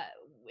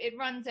it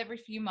runs every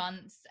few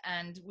months,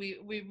 and we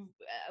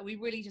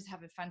really just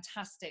have a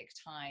fantastic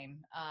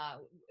time.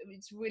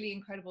 It's really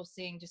incredible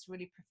seeing just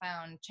really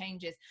profound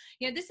changes.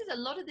 A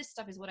lot of this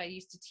stuff is what I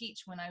used to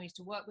teach when I used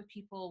to work with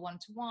people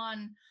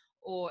one-to-one,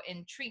 or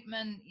in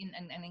treatment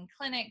and in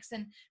clinics.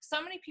 And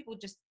so many people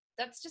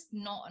that's just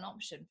not an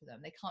option for them.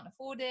 They can't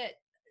afford it,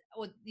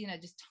 or,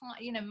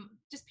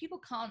 just people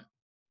can't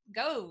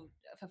go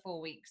for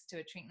 4 weeks to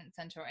a treatment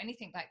center or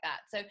anything like that.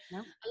 So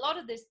No. a lot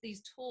of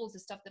these tools are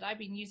stuff that I've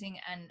been using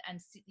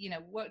and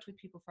worked with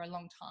people for a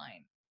long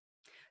time.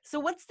 So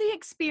what's the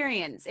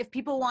experience if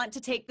people want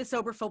to take the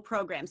Soberful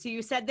program? So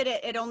you said that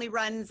it only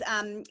runs,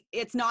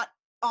 it's not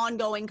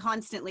ongoing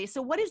constantly.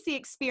 So what is the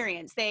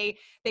experience? They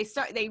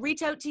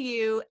reach out to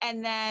you,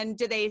 and then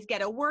do they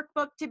get a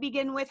workbook to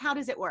begin with? How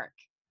does it work?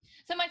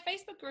 So my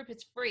Facebook group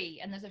is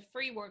free, and there's a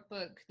free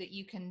workbook that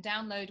you can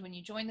download when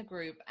you join the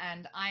group.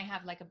 And I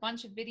have like a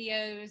bunch of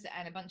videos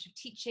and a bunch of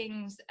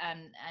teachings,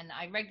 and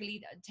I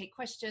regularly take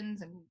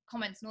questions and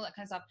comments and all that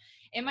kind of stuff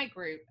in my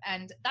group.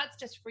 And that's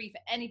just free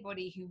for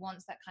anybody who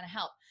wants that kind of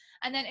help.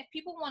 And then if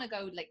people want to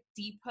go like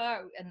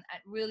deeper and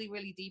really,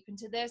 really deep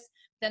into this,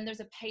 then there's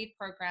a paid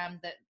program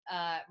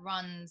that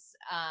runs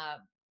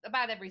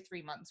about every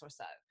 3 months or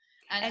so.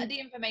 And the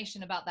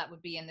information about that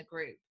would be in the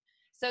group.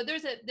 So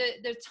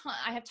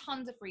I have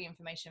tons of free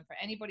information for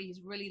anybody who's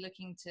really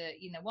looking to,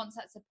 wants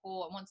that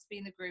support and wants to be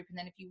in the group. And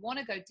then if you want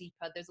to go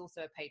deeper, there's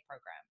also a paid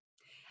program.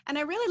 And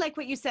I really like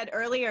what you said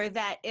earlier,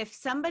 that if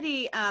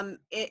somebody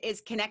is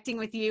connecting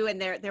with you and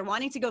they're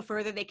wanting to go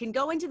further, they can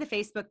go into the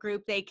Facebook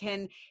group, they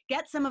can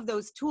get some of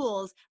those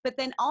tools, but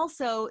then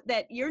also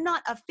that you're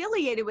not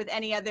affiliated with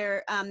any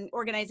other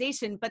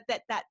organization, but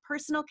that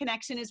personal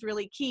connection is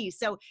really key.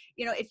 So,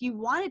 if you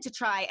wanted to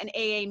try an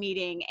AA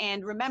meeting,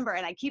 and remember,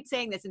 and I keep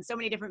saying this in so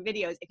many different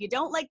videos, if you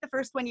don't like the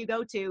first one you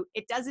go to,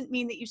 it doesn't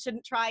mean that you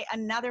shouldn't try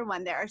another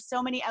one. There are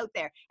so many out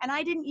there. And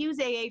I didn't use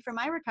AA for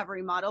my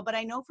recovery model, but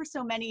I know for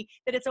so many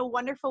that it's a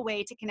wonderful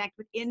way to connect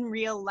with in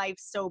real life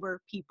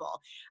sober people.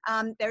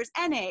 There's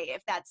NA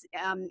if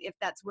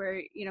that's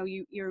where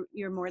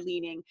you're more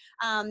leaning,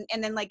 and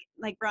then like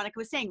Veronica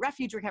was saying,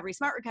 refuge recovery,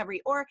 smart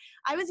recovery, or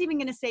I was even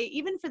going to say,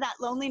 even for that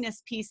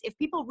loneliness piece, if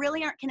people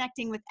really aren't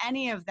connecting with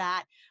any of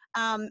that,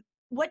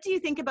 what do you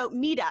think about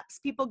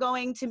meetups? People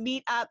going to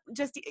meet up,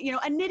 just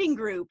a knitting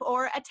group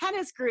or a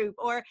tennis group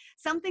or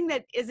something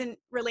that isn't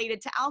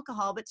related to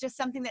alcohol, but just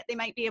something that they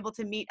might be able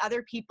to meet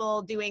other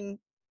people doing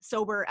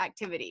sober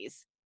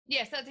activities.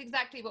 Yes, that's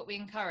exactly what we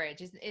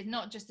encourage, is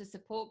not just the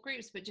support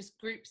groups, but just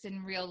groups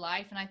in real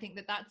life. And I think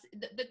that's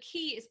the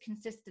key is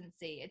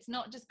consistency. It's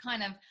not just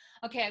kind of,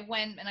 okay, I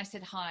went and I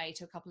said hi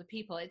to a couple of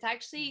people. It's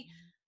actually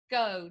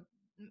go,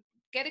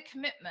 get a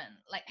commitment,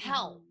 like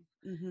help,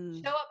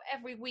 show up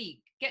every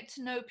week, get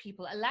to know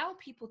people, allow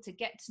people to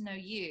get to know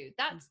you.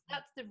 That's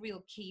the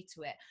real key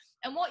to it.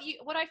 And what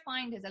I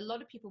find is a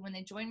lot of people, when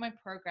they join my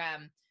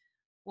program,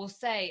 will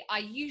say, I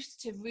used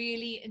to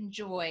really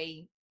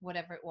enjoy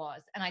whatever it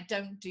was, and I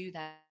don't do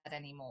that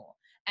anymore.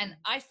 And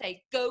I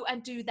say, go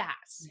and do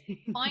that.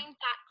 Find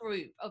that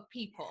group of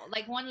people.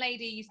 Like one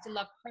lady used to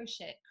love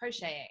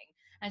crocheting,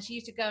 and she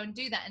used to go and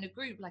do that in a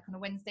group, like on a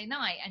Wednesday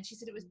night. And she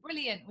said it was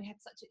brilliant. We had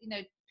such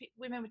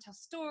women would tell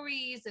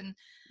stories,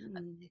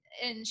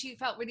 and she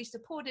felt really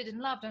supported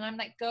and loved. And I'm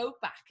like, go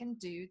back and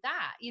do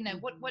that,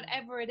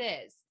 whatever it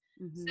is.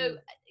 So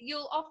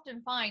you'll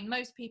often find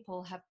most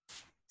people have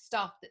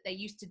stuff that they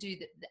used to do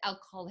that the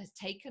alcohol has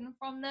taken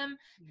from them,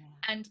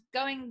 and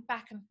going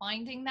back and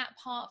finding that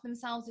part of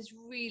themselves is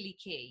really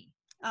key.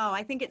 Oh,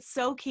 I think it's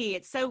so key.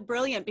 It's so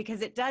brilliant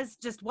because it does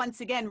just once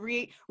again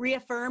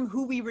reaffirm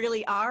who we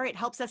really are. It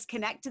helps us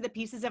connect to the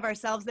pieces of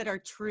ourselves that are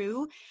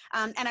true.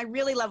 And I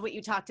really love what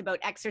you talked about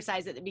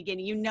exercise at the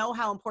beginning. You know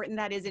how important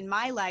that is in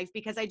my life,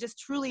 because I just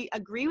truly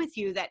agree with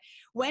you that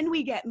when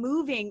we get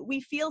moving,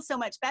 we feel so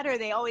much better.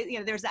 They always,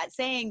 there's that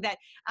saying that,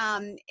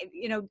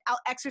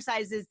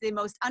 exercise is the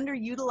most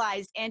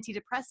underutilized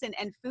antidepressant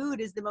and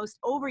food is the most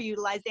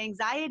overutilized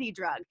anxiety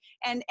drug.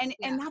 And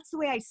that's the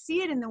way I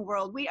see it in the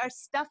world. We are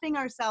stuffing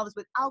ourselves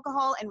with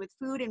alcohol and with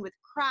food and with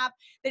crap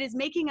that is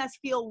making us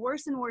feel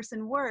worse and worse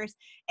and worse.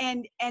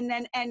 And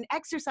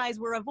exercise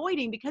we're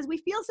avoiding because we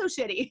feel so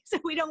shitty. So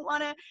we don't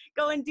want to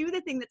go and do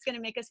the thing that's going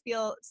to make us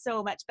feel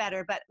so much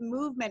better. But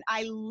movement,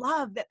 I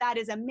love that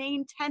is a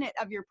main tenet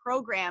of your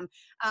program.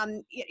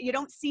 You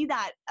don't see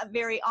that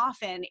very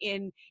often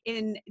in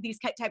these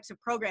types of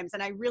programs.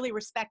 And I really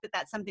respect that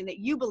that's something that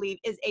you believe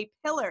is a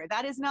pillar.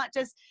 That is not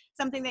just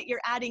something that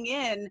you're adding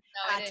in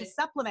to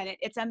supplement it.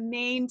 It's a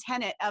main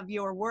tenet of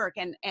your work.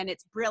 And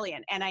it's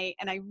brilliant. And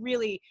I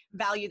really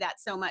value that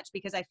so much,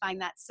 because I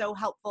find that so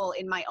helpful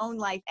in my own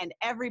life. And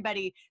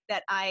everybody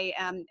that I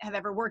have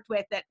ever worked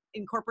with that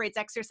incorporates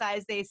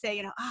exercise, they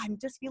say, I'm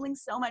just feeling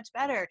so much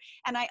better.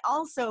 And I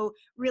also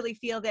really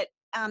feel that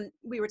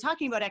we were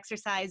talking about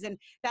exercise and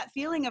that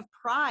feeling of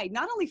pride,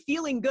 not only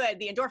feeling good,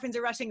 the endorphins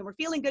are rushing and we're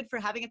feeling good for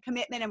having a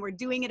commitment and we're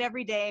doing it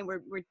every day and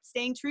we're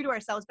staying true to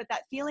ourselves, but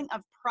that feeling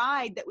of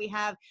pride that we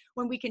have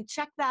when we can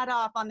check that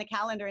off on the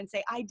calendar and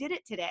say, I did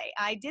it today,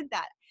 I did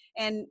that.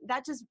 And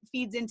that just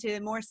feeds into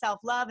more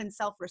self-love and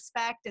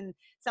self-respect and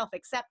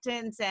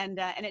self-acceptance. And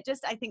it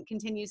just, I think,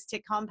 continues to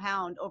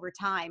compound over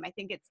time. I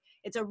think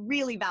it's a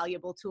really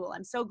valuable tool.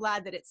 I'm so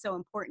glad that it's so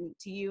important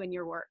to you and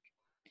your work.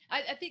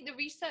 I think the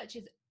research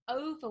is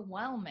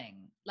overwhelming.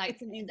 Like,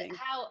 it's amazing.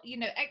 how, you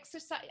know,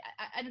 exercise,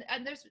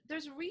 and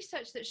there's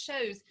research that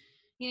shows,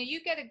 you know,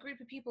 you get a group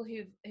of people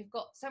who've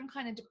got some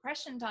kind of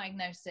depression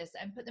diagnosis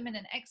and put them in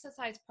an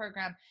exercise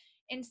program.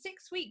 In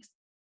 6 weeks,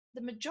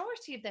 the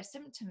majority of their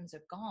symptoms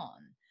are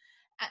gone.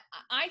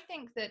 I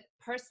think that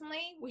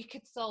personally, we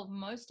could solve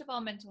most of our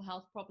mental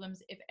health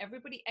problems if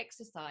everybody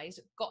exercised,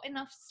 got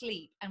enough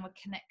sleep, and were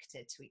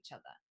connected to each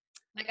other.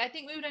 Like, I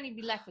think we would only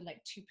be left with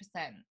like 2%.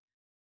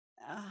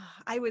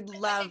 I would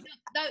love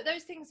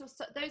those things.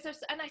 Those are,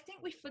 and I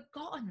think we've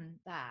forgotten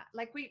that.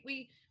 Like,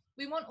 we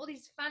want all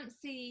these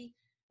fancy,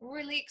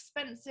 really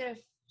expensive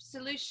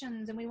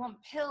solutions, and we want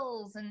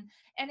pills, and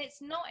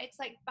it's not. It's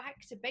like back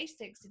to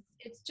basics.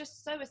 It's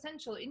just so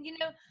essential. And you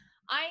know,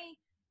 I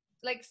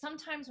like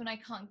sometimes when I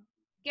can't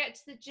get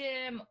to the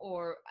gym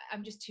or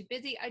I'm just too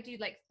busy, I do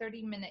like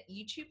 30-minute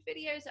YouTube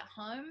videos at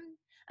home.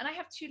 And I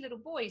have 2 little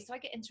boys, so I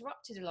get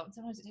interrupted a lot. And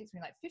sometimes it takes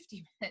me like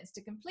 50 minutes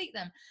to complete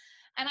them.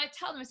 And I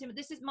tell them, I say,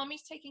 this is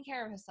mommy's taking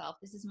care of herself.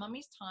 This is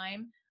mommy's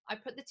time. I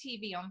put the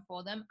TV on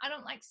for them. I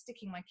don't like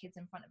sticking my kids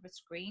in front of a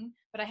screen,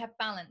 but I have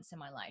balance in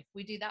my life.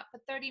 We do that for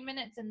 30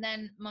 minutes and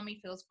then mommy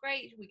feels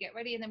great. We get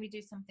ready and then we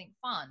do something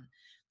fun.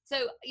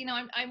 So, you know,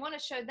 I want to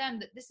show them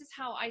that this is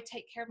how I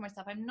take care of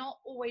myself. I'm not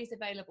always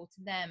available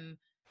to them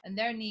and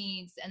their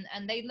needs,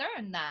 and they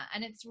learn that.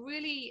 And it's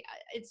really,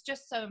 it's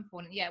just so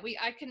important. Yeah,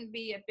 I couldn't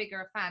be a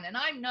bigger fan. And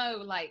I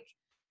know, like,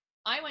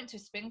 I went to a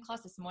spin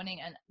class this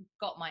morning and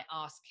got my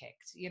ass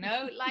kicked, you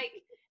know, like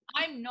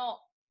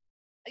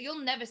you'll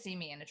never see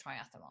me in a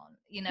triathlon.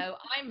 You know,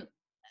 I'm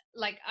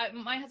like,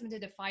 my husband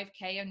did a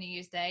 5K on New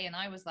Year's Day and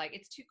I was like,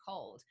 it's too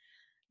cold.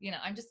 You know,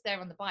 I'm just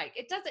there on the bike.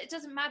 It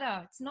doesn't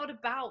matter. It's not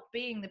about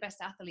being the best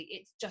athlete.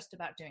 It's just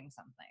about doing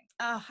something.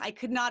 Oh, I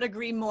could not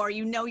agree more.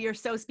 You know, you're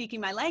so speaking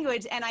my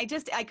language. And I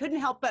couldn't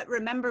help but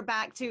remember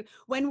back to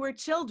when we're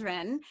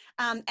children,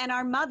 and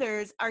our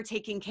mothers are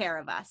taking care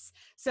of us.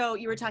 So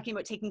you were talking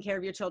about taking care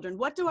of your children.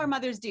 What do our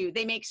mothers do?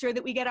 They make sure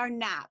that we get our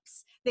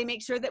naps. They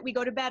make sure that we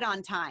go to bed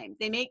on time.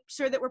 They make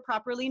sure that we're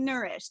properly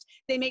nourished.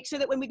 They make sure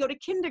that when we go to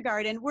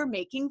kindergarten, we're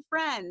making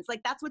friends.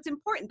 Like, that's what's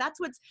important. That's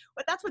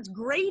what's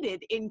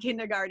graded in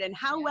kindergarten.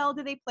 How well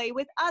do they play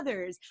with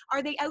others?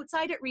 Are they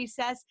outside at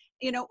recess,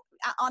 you know,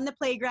 on the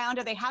playground?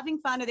 Are they having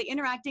fun? Are they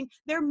interacting?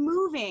 They're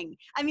moving.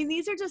 I mean,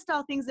 these are just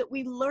all things that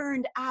we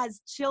learned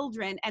as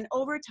children, and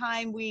over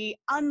time we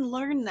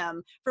unlearn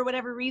them for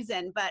whatever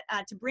reason. But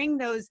to bring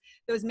those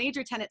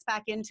major tenets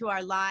back into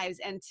our lives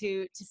and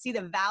to see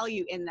the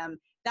value in them,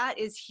 that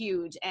is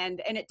huge.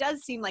 And it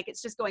does seem like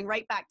it's just going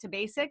right back to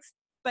basics,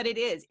 but it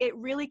is. It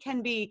really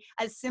can be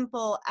as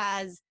simple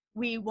as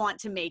we want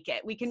to make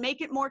it. We can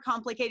make it more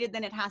complicated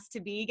than it has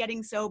to be,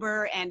 getting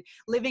sober and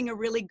living a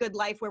really good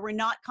life where we're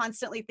not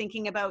constantly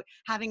thinking about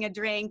having a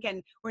drink,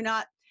 and we're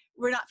not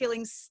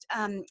feeling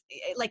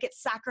like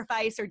it's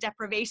sacrifice or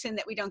deprivation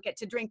that we don't get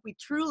to drink. We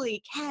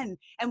truly can,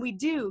 and we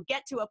do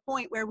get to a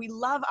point where we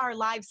love our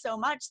lives so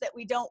much that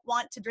we don't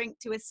want to drink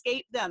to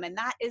escape them. And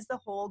that is the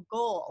whole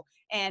goal.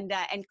 And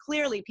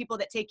clearly people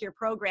that take your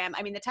program,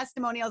 I mean, the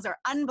testimonials are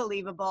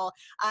unbelievable.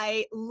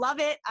 I love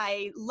it.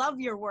 I love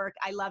your work.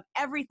 I love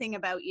everything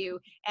about you.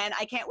 And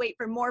I can't wait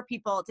for more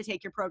people to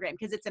take your program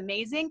because it's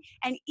amazing.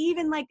 And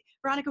even like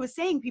Veronica was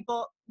saying,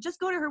 people just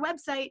go to her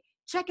website,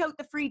 check out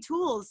the free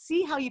tools,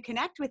 see how you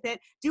connect with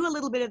it, do a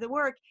little bit of the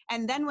work.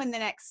 And then when the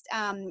next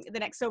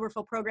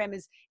Soberful program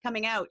is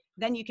coming out,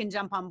 then you can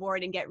jump on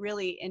board and get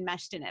really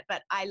enmeshed in it.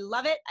 But I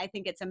love it. I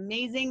think it's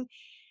amazing.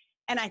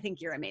 And I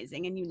think you're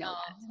amazing, and you know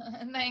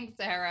that. Thanks,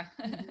 Sarah.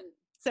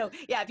 So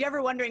yeah, if you're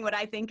ever wondering what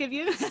I think of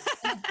you,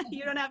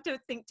 you don't have to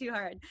think too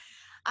hard.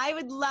 I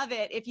would love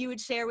it if you would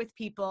share with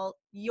people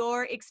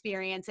your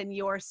experience and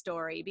your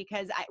story,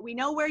 because we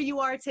know where you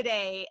are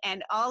today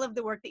and all of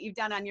the work that you've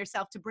done on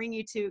yourself to bring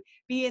you to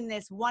be in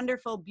this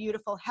wonderful,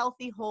 beautiful,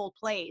 healthy, whole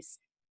place.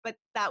 But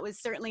that was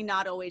certainly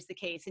not always the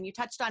case. And you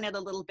touched on it a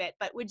little bit,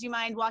 but would you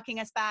mind walking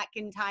us back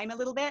in time a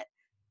little bit?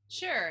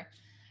 Sure.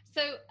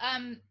 So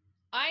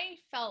I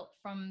felt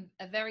from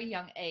a very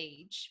young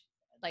age,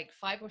 like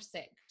 5 or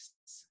 6,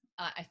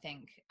 I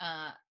think,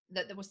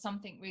 that there was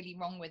something really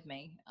wrong with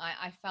me.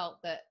 I felt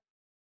that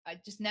I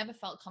just never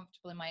felt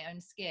comfortable in my own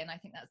skin. I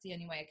think that's the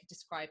only way I could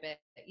describe it.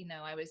 You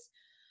know, I was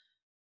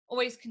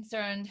always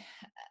concerned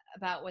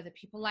about whether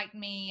people liked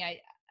me.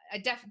 I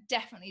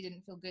definitely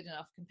didn't feel good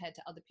enough compared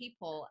to other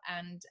people.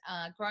 And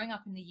growing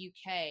up in the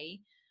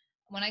UK,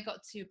 when I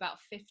got to about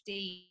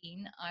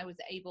 15, I was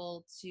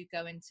able to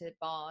go into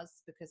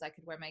bars because I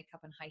could wear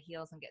makeup and high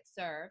heels and get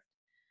served.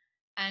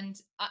 And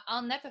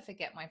I'll never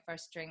forget my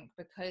first drink,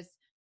 because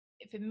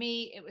for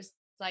me, it was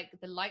like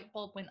the light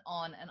bulb went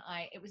on and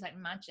it was like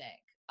magic.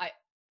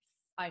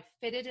 I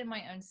fitted in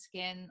my own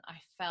skin. I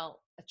felt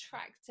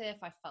attractive.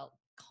 I felt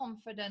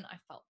confident. I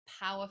felt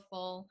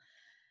powerful.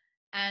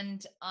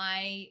 And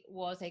I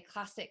was a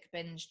classic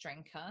binge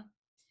drinker.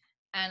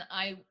 And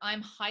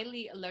I'm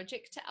highly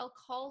allergic to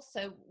alcohol.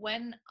 So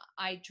when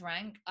I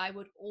drank, I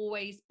would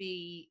always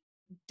be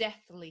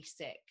deathly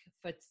sick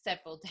for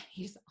several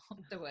days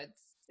afterwards.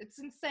 It's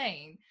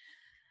insane.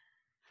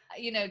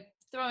 You know,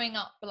 throwing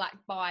up black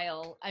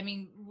bile. I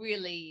mean,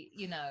 really,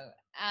 you know,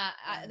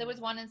 there was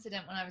one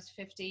incident when I was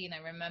 15. I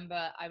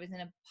remember I was in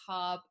a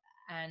pub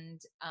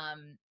and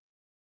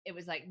it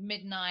was like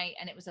midnight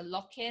and it was a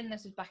lock-in.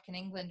 This was back in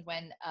England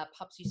when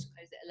pubs used to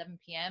close at 11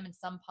 p.m. and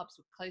some pubs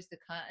would close the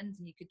curtains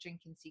and you could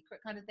drink in secret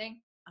kind of thing.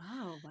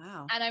 Oh,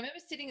 wow. And I remember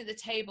sitting at the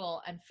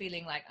table and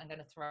feeling like I'm going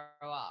to throw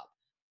up.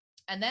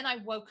 And then I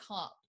woke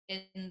up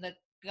in the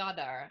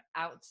gutter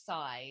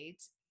outside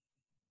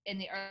in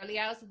the early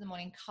hours of the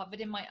morning, covered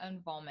in my own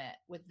vomit,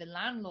 with the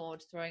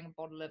landlord throwing a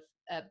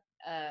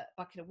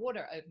bucket of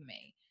water over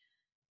me.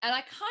 And I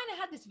kind of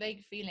had this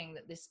vague feeling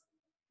that this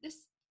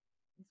is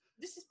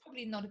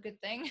probably not a good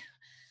thing.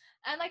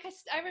 And like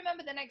I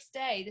remember the next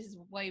day, this is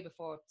way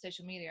before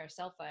social media or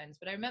cell phones,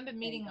 but I remember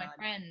meeting my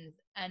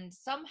friends, and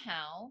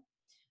somehow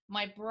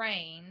my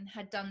brain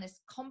had done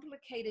this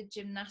complicated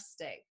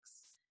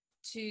gymnastics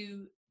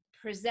to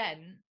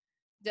present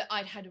that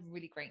I'd had a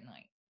really great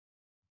night.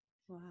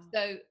 Wow.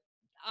 So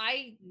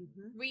I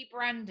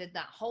rebranded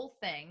that whole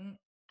thing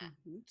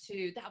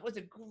to that was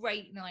a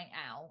great night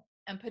out,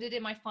 and put it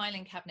in my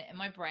filing cabinet in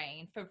my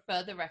brain for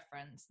further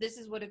reference. This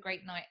is what a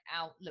great night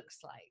out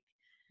looks like.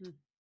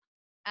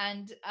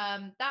 And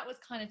that was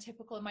kind of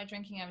typical of my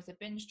drinking. I was a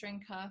binge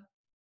drinker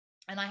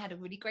and I had a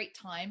really great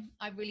time.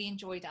 I really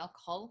enjoyed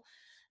alcohol.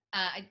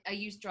 I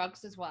used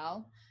drugs as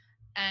well.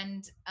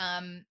 And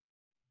I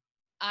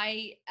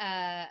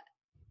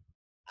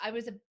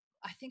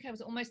think I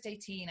was almost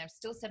 18. I was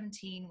still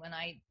 17 when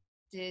I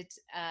did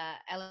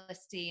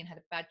LSD and had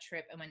a bad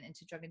trip and went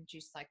into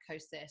drug-induced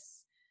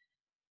psychosis.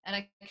 And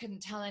I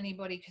couldn't tell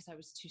anybody because I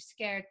was too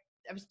scared.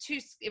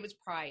 It was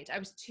pride. I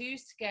was too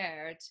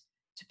scared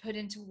to put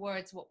into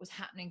words what was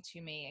happening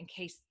to me, in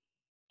case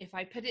if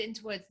I put it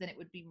into words, then it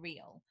would be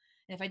real.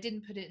 And if I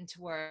didn't put it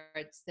into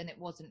words, then it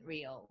wasn't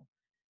real.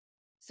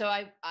 So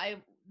I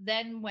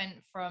then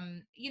went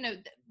from, you know,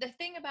 the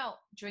thing about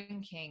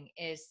drinking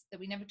is that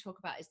we never talk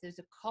about is there's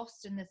a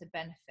cost and there's a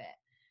benefit.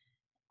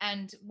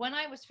 And when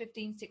I was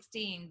 15,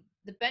 16,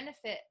 the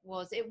benefit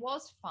was, it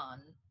was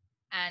fun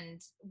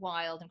and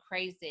wild and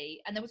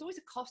crazy. And there was always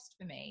a cost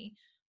for me,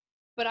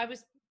 but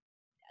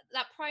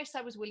that price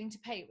I was willing to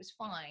pay, it was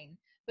fine.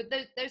 But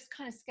those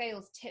kind of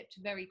scales tipped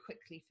very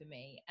quickly for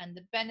me. And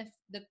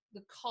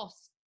the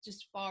cost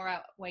just far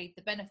outweighed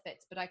the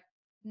benefits, but I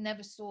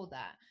never saw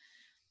that.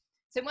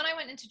 So when I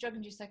went into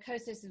drug-induced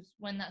psychosis is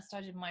when that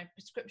started my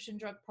prescription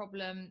drug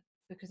problem,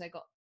 because I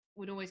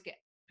would always get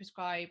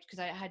prescribed because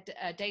I had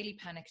daily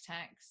panic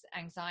attacks,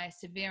 anxiety,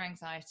 severe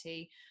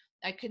anxiety.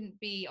 I couldn't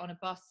be on a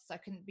bus. I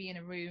couldn't be in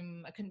a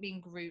room. I couldn't be in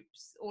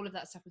groups. All of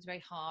that stuff was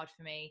very hard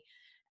for me,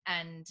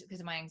 and because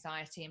of my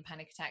anxiety and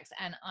panic attacks.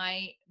 And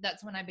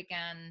that's when I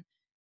began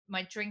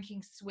my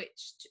drinking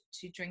switched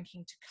to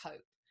drinking to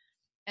cope.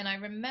 And I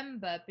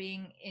remember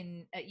being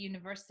at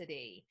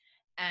university,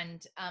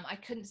 and I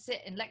couldn't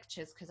sit in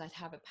lectures because I'd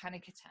have a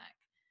panic attack.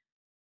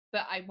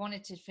 But I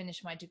wanted to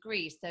finish my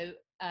degree. So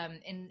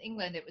in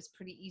England, it was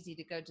pretty easy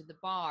to go to the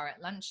bar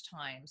at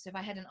lunchtime. So if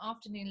I had an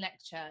afternoon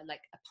lecture,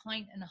 like a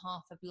pint and a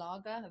half of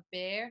lager, of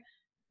beer,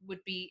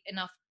 would be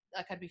enough.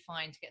 Like I'd be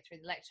fine to get through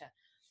the lecture.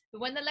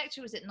 But when the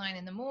lecture was at 9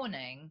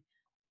 a.m,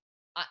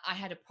 I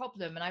had a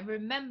problem. And I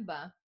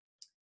remember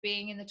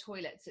being in the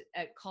toilets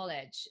at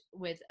college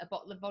with a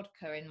bottle of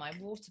vodka in my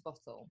water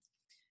bottle,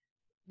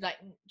 like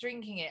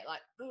drinking it,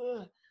 like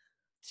to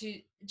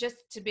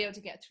be able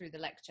to get through the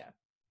lecture.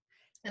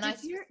 And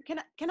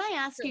can I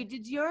ask you,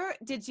 did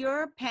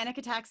your panic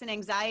attacks and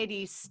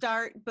anxiety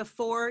start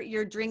before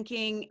your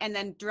drinking and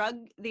then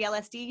the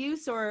LSD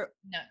use, or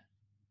no,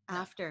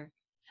 after?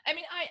 I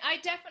mean, I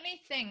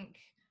definitely think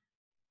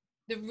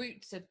the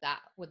roots of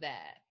that were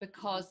there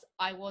because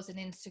I was an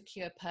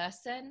insecure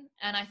person.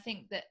 And I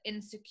think that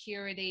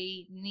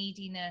insecurity,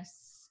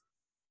 neediness,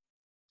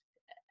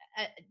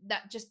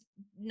 that just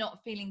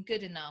not feeling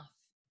good enough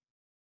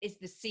is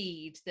the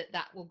seed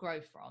that will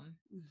grow from.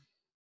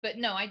 But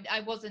no,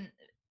 I wasn't,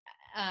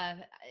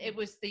 it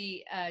was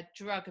the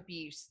drug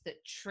abuse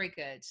that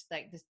triggered,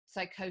 like the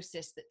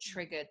psychosis that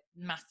triggered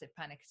massive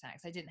panic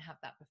attacks. I didn't have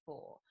that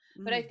before.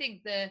 But I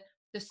think the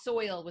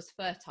soil was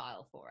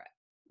fertile for it.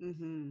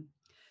 Mm-hmm.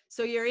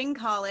 So you're in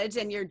college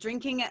and you're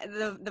drinking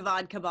the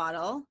vodka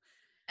bottle.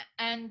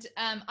 And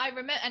I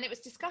remember, and it was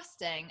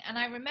disgusting. And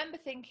I remember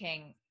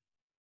thinking,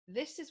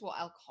 this is what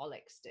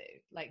alcoholics do,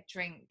 like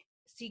drink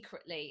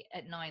secretly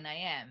at 9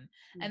 a.m.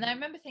 And I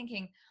remember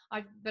thinking,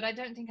 but I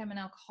don't think I'm an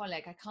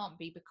alcoholic. I can't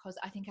be, because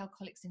I think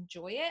alcoholics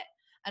enjoy it,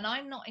 and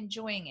I'm not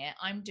enjoying it.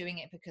 I'm doing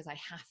it because I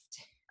have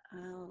to.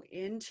 Oh,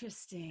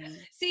 interesting.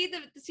 See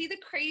the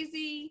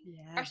crazy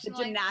the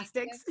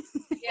gymnastics.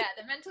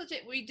 The mental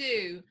we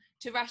do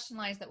to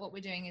rationalize that what we're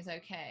doing is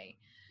okay.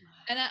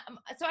 And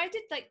so I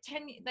did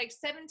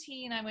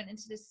 17, I went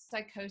into this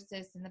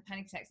psychosis and the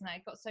panic attacks, and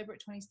I got sober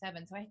at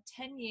 27. So I had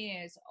 10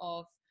 years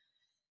of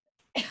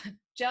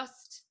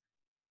just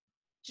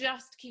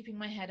keeping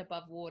my head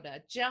above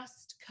water,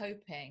 just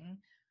coping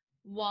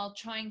while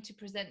trying to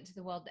present to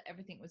the world that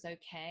everything was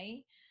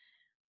okay.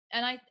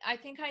 I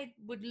think I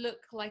would look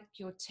like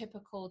your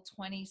typical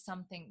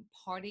 20-something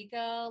party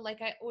girl.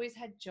 Like I always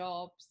had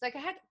jobs. Like I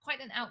had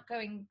quite an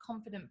outgoing,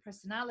 confident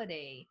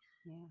personality,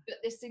 but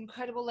this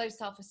incredible low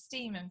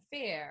self-esteem and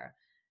fear.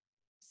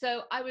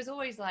 So I was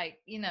always like,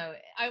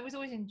 I was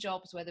always in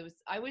jobs where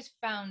I always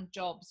found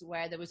jobs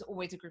where there was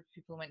always a group of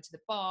people who went to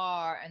the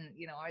bar, and,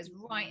 I was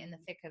right in the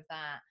thick of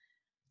that.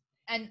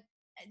 And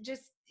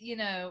just,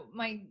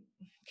 my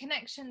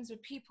connections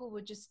with people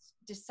were just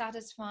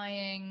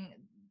dissatisfying,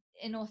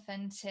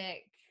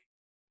 inauthentic,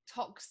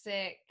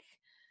 toxic.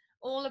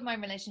 All of my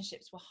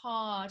relationships were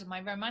hard.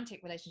 My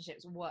romantic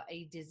relationships were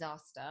a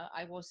disaster.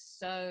 I was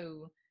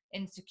so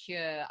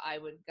insecure. I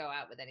would go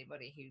out with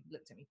anybody who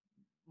looked at me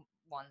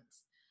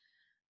once.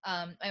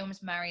 I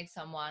almost married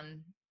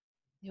someone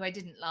who I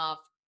didn't love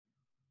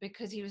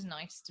because he was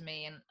nice to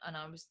me, and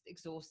I was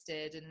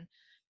exhausted. And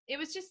it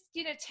was just,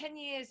 10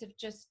 years of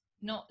just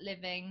not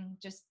living,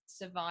 just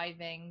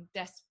surviving,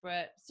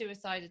 desperate,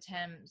 suicide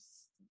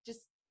attempts,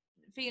 just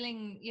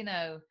feeling,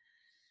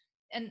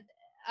 and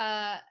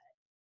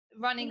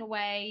running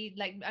away.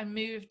 Like I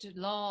moved a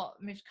lot,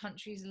 moved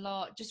countries a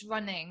lot, just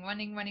running,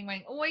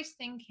 always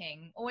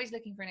thinking, always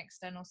looking for an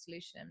external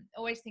solution,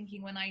 always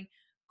thinking when I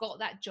got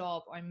that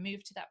job, or I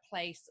moved to that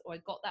place, or I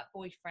got that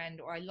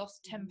boyfriend, or I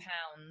lost 10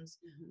 pounds,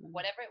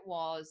 whatever it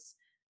was,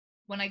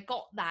 when I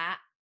got that,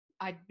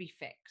 I'd be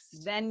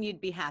fixed. Then you'd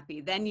be happy.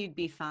 Then you'd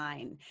be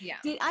fine. Yeah.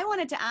 I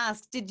wanted to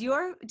ask, did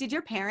your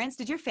parents,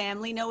 did your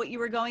family know what you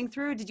were going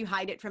through? Or did you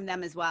hide it from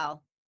them as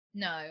well?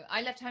 No,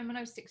 I left home when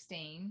I was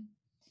 16.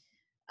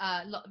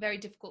 Very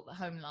difficult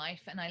home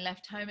life. And I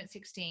left home at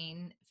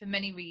 16 for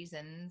many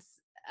reasons.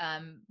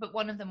 But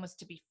one of them was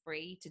to be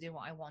free, to do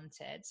what I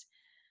wanted.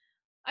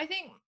 I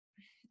think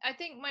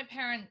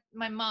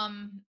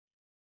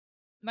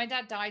my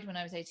dad died when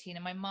I was 18,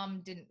 and my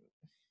mom didn't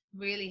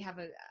really have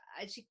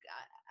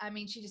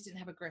she just didn't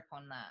have a grip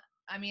on that.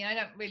 I mean, I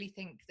don't really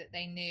think that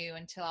they knew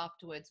until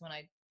afterwards when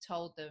I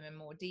told them in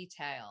more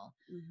detail.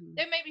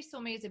 They maybe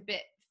saw me as a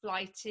bit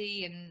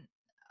flighty and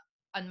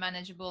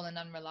unmanageable and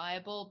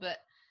unreliable, but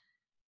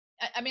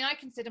I mean, I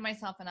consider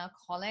myself an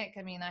alcoholic.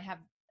 I mean, I have,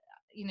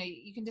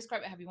 you can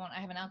describe it however you want.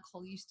 I have an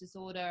alcohol use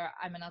disorder.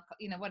 I'm an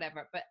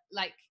whatever. But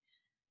like,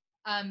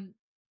 I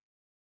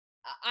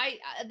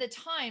at the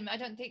time, I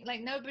don't think,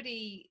 like,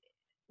 nobody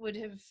would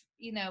have,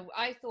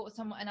 I thought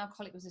an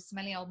alcoholic was a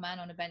smelly old man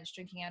on a bench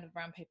drinking out of a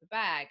brown paper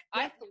bag.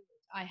 I thought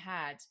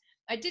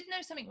I did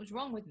know something was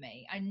wrong with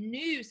me. I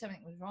knew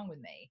something was wrong with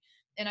me.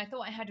 And I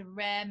thought I had a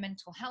rare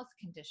mental health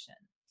condition.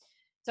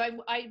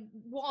 So I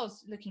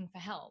was looking for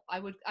help. I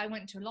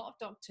went to a lot of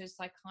doctors,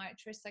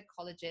 psychiatrists,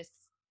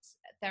 psychologists,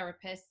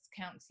 therapists,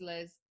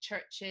 counselors,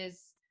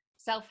 churches,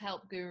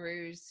 self-help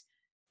gurus.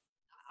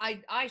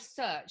 I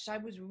searched. I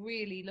was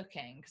really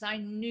looking because I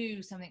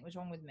knew something was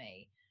wrong with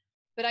me.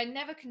 But I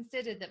never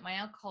considered that my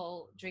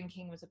alcohol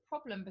drinking was a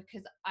problem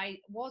because I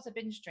was a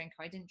binge drinker.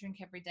 I didn't drink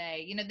every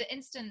day.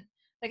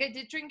 I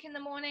did drink in the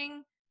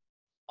morning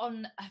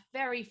on a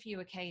very few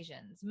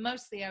occasions.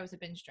 Mostly I was a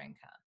binge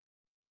drinker.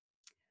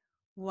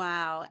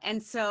 Wow.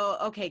 And so,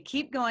 okay,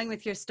 keep going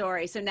with your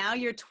story. So now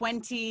you're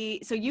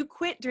 20. So you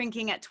quit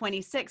drinking at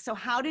 26. So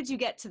how did you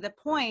get to the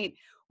point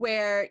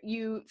where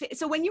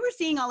so when you were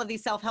seeing all of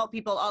these self-help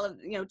people, all of,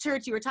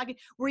 church, you were talking,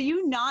 were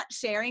you not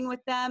sharing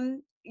with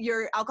them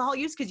your alcohol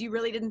use because you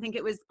really didn't think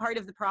it was part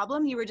of the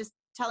problem? You were just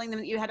telling them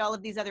that you had all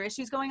of these other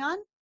issues going on?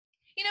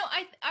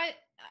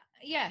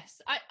 Yes.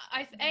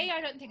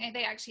 I don't think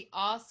they actually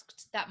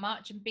asked that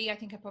much. And B, I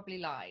think I probably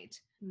lied.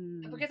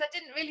 Because I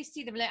didn't really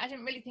see I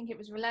didn't really think it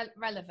was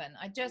relevant.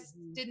 I just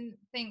didn't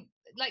think,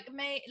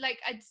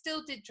 I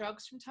still did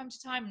drugs from time to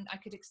time, and I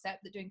could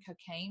accept that doing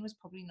cocaine was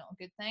probably not a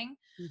good thing.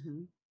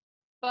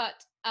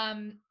 But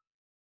I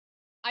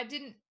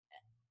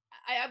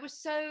was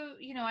so,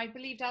 I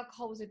believed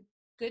alcohol was a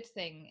good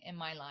thing in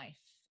my life,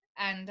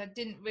 and I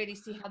didn't really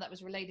see how that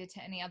was related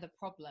to any other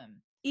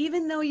problem.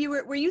 Even though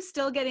were you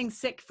still getting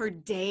sick for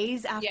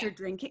days after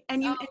drinking?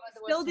 And you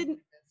still didn't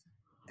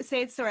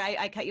say it? Sorry,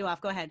 I cut you off.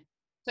 Go ahead.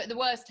 So the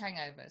worst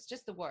hangovers,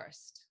 just the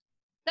worst.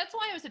 That's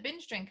why I was a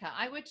binge drinker.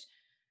 I would,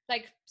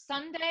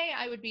 Sunday,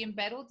 I would be in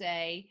bed all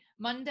day.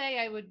 Monday,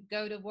 I would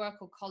go to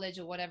work or college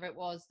or whatever it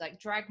was,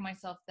 drag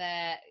myself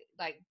there,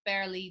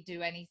 barely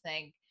do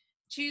anything.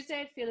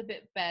 Tuesday, I'd feel a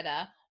bit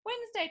better.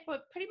 Wednesday, I'd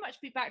pretty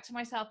much be back to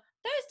myself.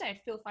 Thursday,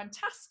 I'd feel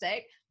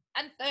fantastic.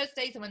 And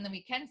Thursdays are when the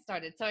weekend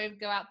started. So I would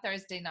go out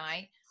Thursday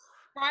night.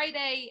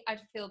 Friday, I'd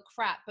feel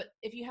crap, but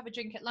if you have a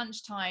drink at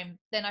lunchtime,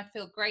 then I'd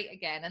feel great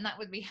again. And that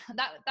would be,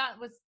 that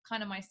was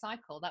kind of my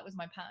cycle. That was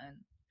my pattern.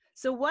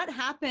 So what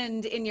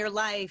happened in your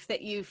life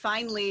that you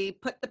finally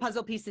put the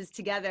puzzle pieces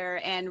together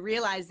and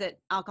realized that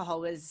alcohol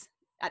was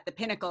at the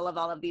pinnacle of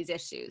all of these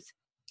issues?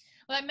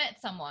 Well, I met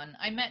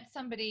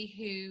somebody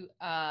who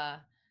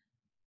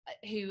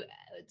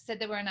said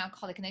they were an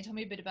alcoholic, and they told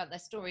me a bit about their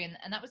story. And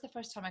that was the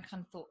first time I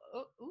kind of thought,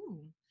 oh, ooh.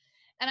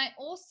 And I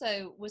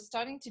also was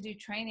starting to do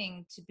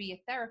training to be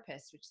a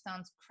therapist, which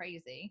sounds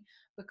crazy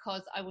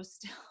because I was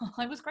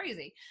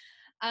crazy.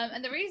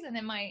 And the reason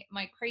in my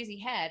crazy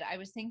head, I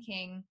was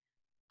thinking,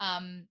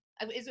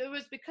 it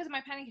was because of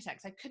my panic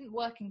attacks. I couldn't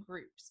work in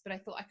groups, but I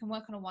thought I can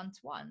work on a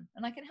one-to-one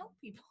and I can help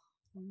people.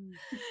 So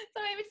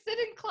I would sit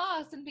in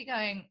class and be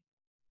going,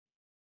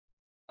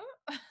 oh.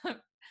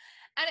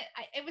 And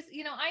it was,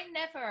 you know, I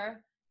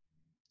never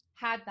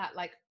had that,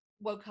 like,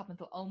 woke up and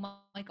thought, oh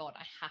my God,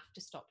 I have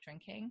to stop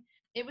drinking.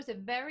 It was a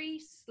very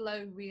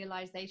slow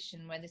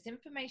realization when this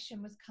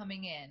information was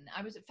coming in.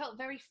 It felt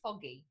very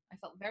foggy.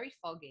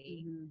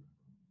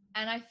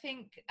 And I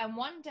think, and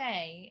one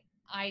day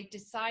I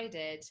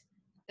decided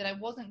that I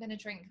wasn't going to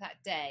drink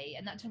that day,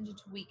 and that turned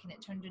into a week, and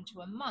it turned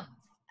into a month,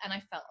 and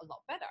I felt a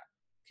lot better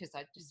because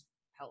I just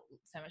felt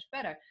so much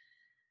better.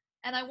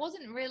 And I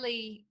wasn't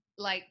really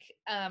like,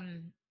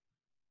 and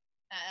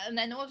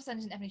then all of a sudden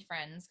I didn't have any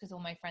friends because all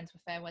my friends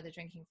were fair weather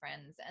drinking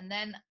friends. And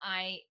then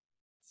I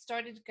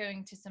started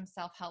going to some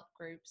self-help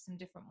groups, some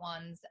different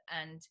ones.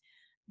 And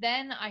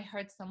then I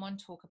heard someone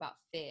talk about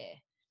fear.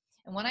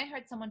 And when I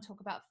heard someone talk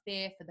about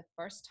fear for the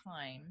first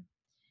time,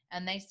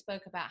 and they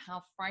spoke about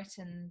how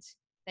frightened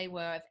they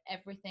were of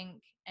everything,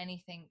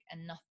 anything,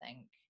 and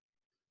nothing,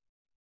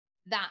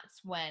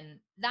 that's when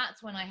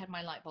I had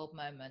my light bulb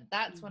moment.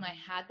 That's when I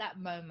had that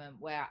moment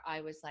where I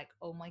was like,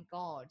 oh my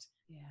God.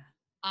 Yeah.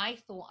 I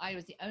thought I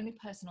was the only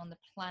person on the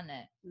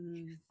planet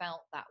who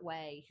felt that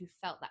way, who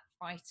felt that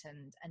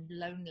frightened and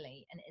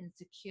lonely and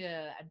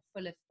insecure and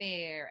full of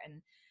fear.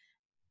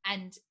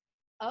 And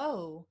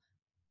oh,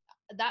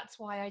 that's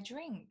why I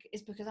drink,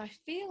 is because I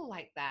feel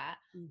like that.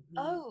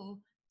 Oh,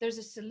 there's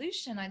a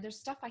solution. There's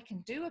stuff I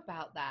can do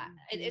about that.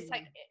 It's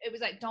like, it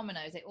was like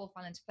dominoes. They all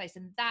fell into place.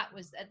 And that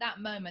was, at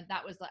that moment,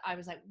 that was like, I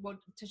was like, well,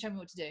 to show me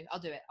what to do, I'll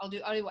do it. I'll do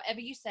whatever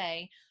you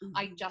say.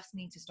 I just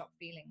need to stop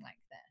feeling like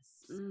this.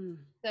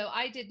 So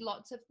I did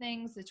lots of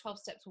things. The 12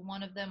 steps were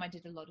one of them. I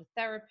did a lot of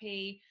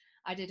therapy.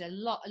 I did a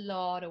lot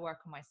of work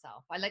on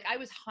myself. I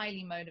was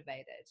highly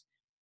motivated,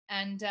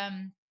 and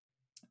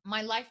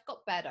my life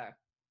got better.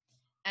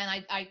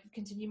 And I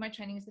continued my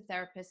training as a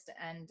therapist,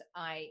 and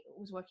I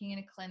was working in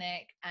a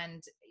clinic,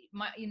 and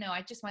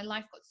my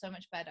life got so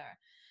much better.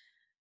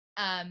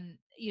 I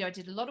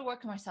did a lot of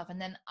work on myself. And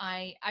then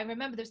I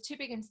remember there was two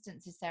big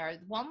instances, Sarah.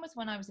 One was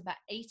when I was about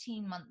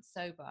 18 months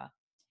sober,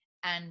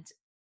 and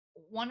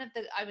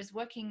I was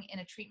working in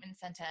a treatment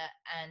center,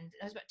 and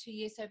I was about 2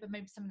 years sober,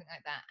 maybe something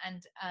like that.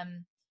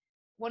 And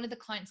one of the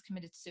clients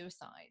committed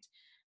suicide.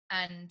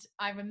 And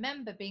I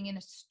remember being in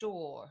a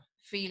store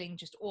feeling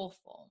just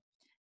awful,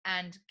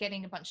 and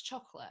getting a bunch of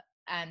chocolate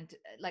and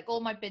like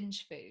all my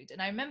binge food.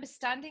 And I remember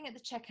standing at the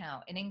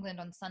checkout in England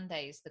on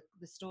Sundays.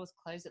 The stores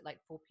close at like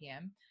 4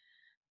 p.m.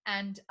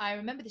 And I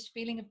remember this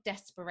feeling of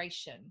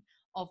desperation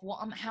of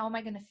how am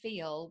I going to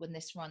feel when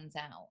this runs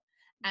out?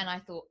 And I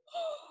thought,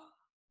 oh,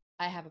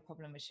 I have a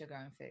problem with sugar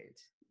and food.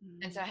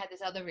 And so I had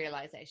this other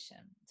realization.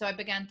 So I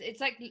began,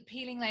 it's like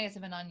peeling layers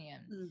of an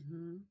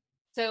onion.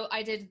 So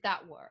I did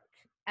that work.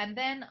 And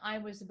then I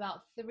was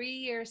about 3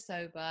 years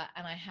sober,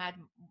 and I had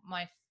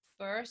my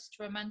first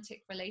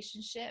romantic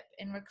relationship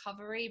in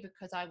recovery,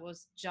 because I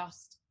was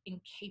just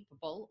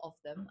incapable of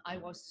them. I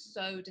was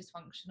so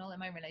dysfunctional in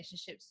my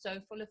relationship, so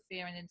full of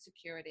fear and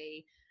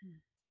insecurity,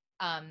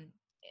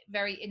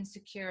 very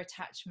insecure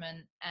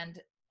attachment.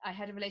 And I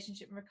had a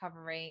relationship in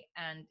recovery,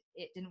 and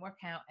it didn't work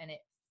out, and it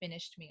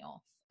finished me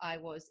off. I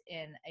was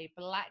in a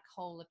black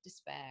hole of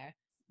despair,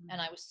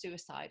 and I was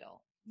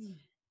suicidal.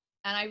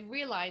 And I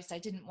realized I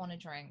didn't want to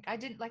drink. I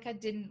didn't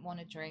want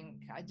to drink.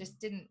 I just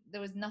didn't, there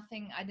was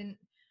nothing,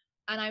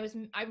 and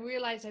I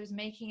realized I was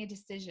making a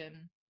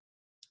decision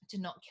to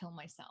not kill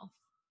myself,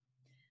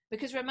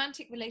 because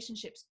romantic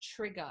relationships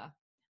trigger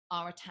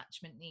our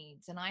attachment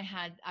needs. And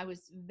I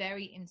was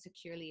very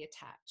insecurely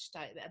attached.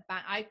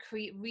 I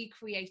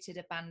recreated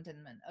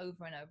abandonment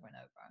over and over and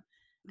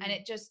over. And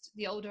it just,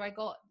 the older I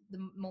got, the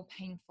more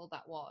painful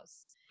that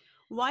was.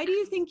 Why do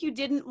you think you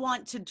didn't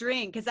want to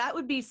drink? Because that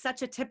would be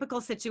such a typical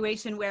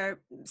situation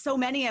where so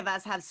many of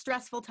us have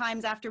stressful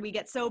times after we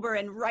get sober,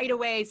 and right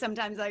away,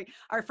 sometimes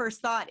our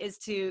first thought is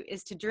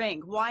to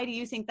drink. Why do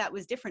you think that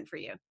was different for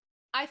you?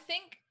 I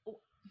think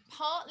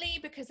partly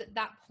because at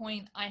that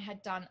point I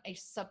had done a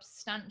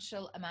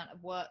substantial amount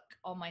of work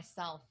on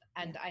myself,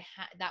 and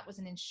that was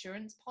an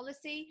insurance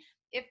policy.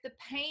 If the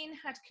pain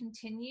had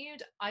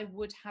continued, I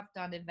would have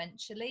done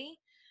eventually.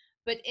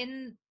 But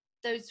in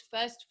those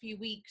first few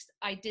weeks,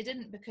 I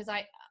didn't, because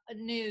I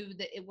knew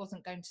that it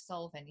wasn't going to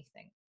solve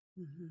anything.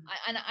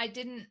 I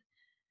didn't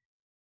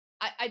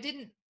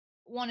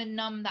want to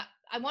numb that.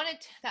 I wanted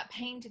that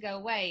pain to go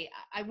away.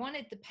 I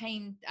wanted the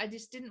pain. I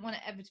just didn't want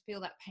to ever to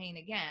feel that pain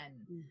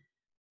again.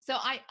 So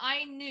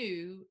I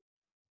knew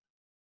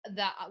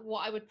that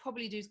what I would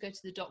probably do is go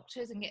to the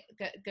doctors and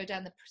go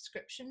down the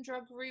prescription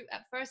drug route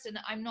at first. And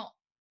I'm not,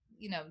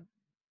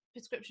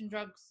 prescription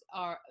drugs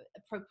are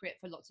appropriate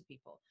for lots of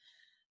people.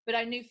 But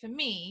I knew for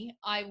me,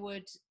 I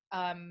would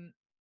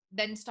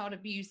then start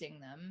abusing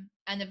them,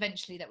 and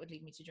eventually that would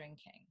lead me to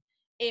drinking.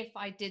 If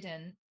I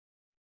didn't,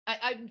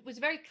 I was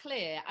very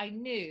clear. I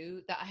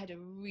knew that I had a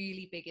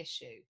really big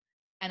issue,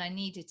 and I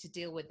needed to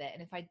deal with it.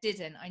 And if I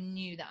didn't, I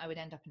knew that I would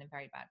end up in a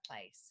very bad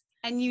place.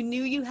 And you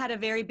knew you had a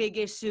very big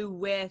issue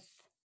with?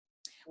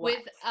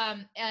 with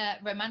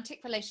romantic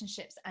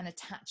relationships and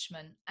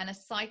attachment, and a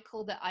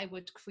cycle that I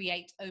would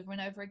create over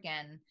and over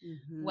again,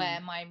 where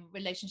my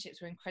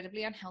relationships were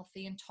incredibly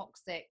unhealthy and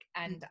toxic,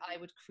 and I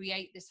would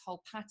create this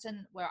whole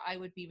pattern where I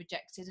would be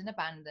rejected and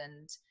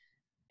abandoned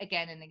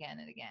again and again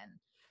and again.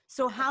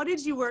 So how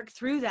did you work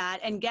through that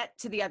and get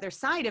to the other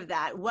side of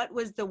that? What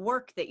was the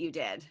work that you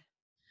did?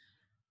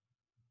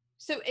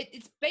 So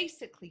it's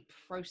basically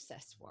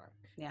process work.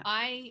 Yeah.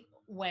 I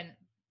went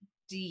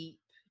deep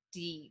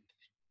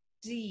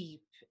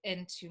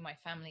into my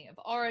family of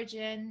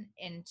origin,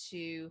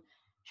 into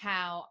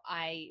how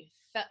I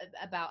felt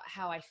about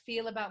how I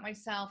feel about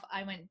myself.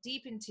 I went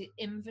deep into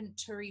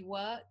inventory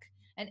work,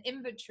 and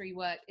inventory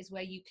work is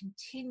where you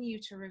continue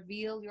to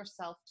reveal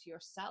yourself to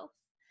yourself.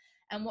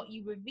 And what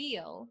you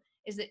reveal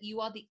is that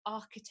you are the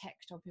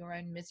architect of your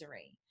own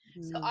misery.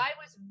 So I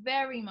was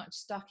very much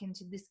stuck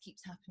into this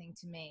keeps happening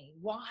to me.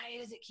 Why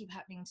does it keep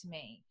happening to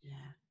me? Yeah.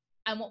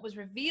 And what was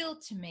revealed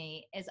to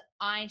me is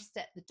I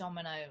set the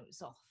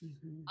dominoes off.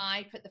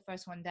 I put the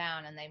first one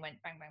down and they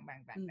went bang, bang,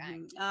 bang, bang,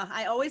 bang.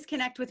 I always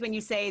connect with when you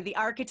say the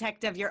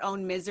architect of your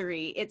own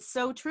misery. It's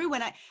so true.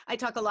 When I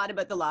talk a lot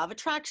about the law of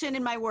attraction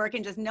in my work,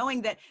 and just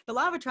knowing that the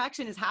law of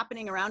attraction is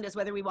happening around us,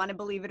 whether we want to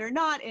believe it or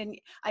not. And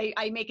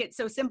I make it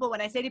so simple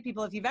when I say to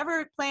people, if you've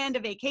ever planned a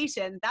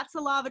vacation, that's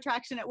the law of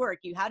attraction at work.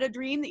 You had a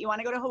dream that you want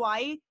to go to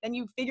Hawaii, then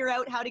you figure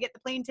out how to get the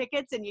plane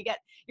tickets, and you get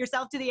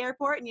yourself to the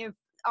airport, and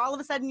all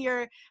of a sudden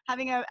you're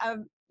having a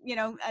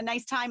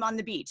nice time on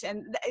the beach.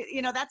 And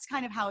that's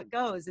kind of how it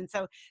goes. And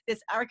so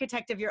this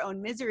architect of your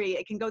own misery,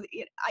 it can go,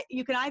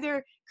 you can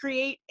either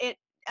create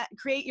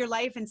your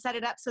life and set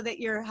it up so that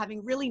you're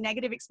having really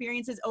negative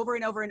experiences over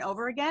and over and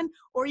over again,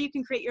 or you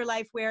can create your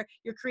life where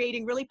you're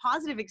creating really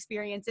positive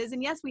experiences.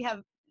 And yes, we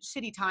have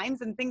shitty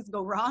times and things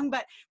go wrong,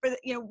 but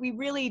we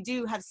really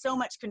do have so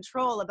much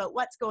control about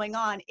what's going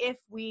on if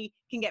we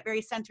can get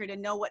very centered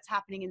and know what's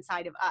happening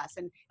inside of us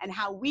and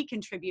how we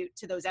contribute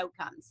to those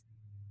outcomes.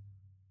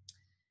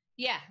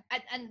 Yeah.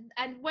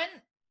 And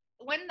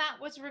when that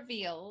was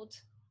revealed,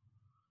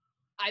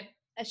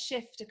 a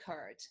shift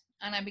occurred,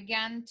 and I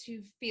began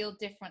to feel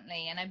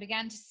differently, and I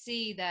began to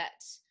see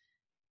that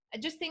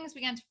just things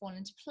began to fall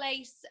into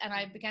place, and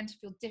I began to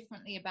feel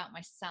differently about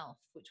myself,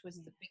 which was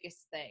the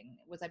biggest thing.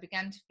 Was I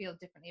began to feel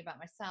differently about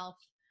myself,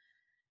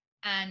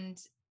 and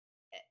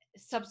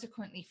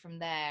subsequently from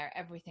there,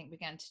 everything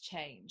began to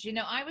change.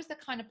 I was the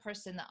kind of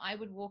person that I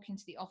would walk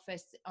into the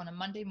office on a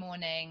Monday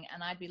morning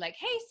and I'd be like,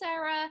 "Hey,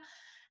 Sarah,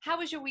 how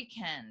was your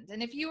weekend?"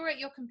 And if you were at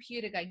your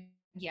computer going,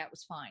 "Yeah, it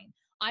was fine,"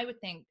 I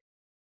would think,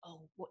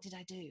 "Oh, what did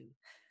I do?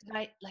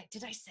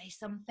 Did I say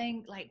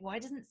something? Why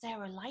doesn't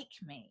Sarah like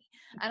me?"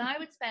 And I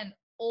would spend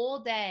all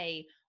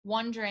day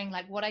wondering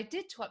what I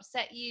did to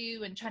upset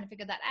you, and trying to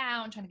figure that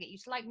out, and trying to get you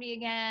to like me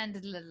again.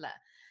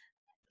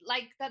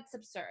 That's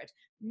absurd.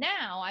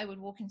 Now I would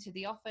walk into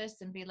the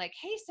office and be like,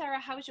 "Hey, Sarah,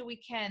 how was your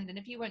weekend?" And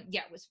if you went,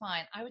 "Yeah, it was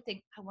fine," I would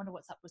think, "I wonder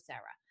what's up with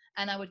Sarah."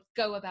 And I would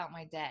go about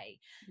my day.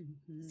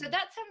 So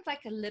that sounds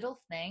like a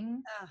little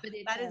thing, but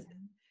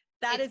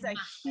that is a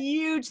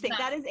huge thing.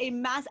 That is a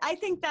mass. I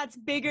think that's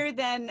bigger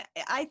than,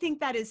 I think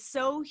that is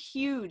so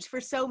huge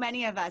for so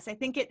many of us. I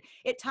think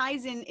it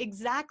ties in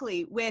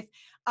exactly with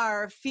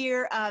our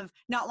fear of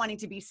not wanting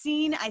to be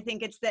seen. I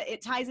think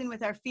it ties in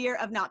with our fear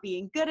of not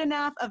being good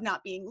enough, of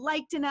not being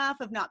liked enough,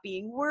 of not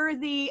being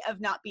worthy,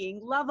 of not being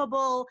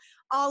lovable,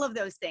 all of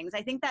those things.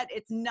 I think that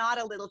it's not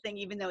a little thing,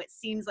 even though it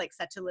seems like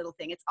such a little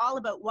thing. It's all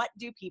about, what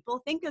do people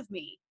think of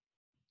me?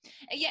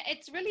 Yeah,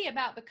 it's really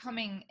about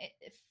becoming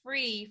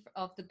free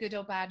of the good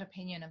or bad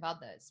opinion of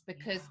others,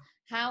 because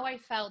how I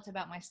felt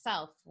about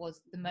myself was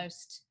the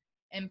most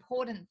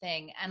important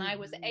thing. And I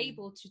was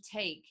able to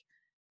take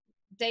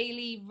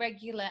daily,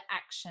 regular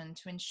action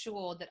to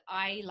ensure that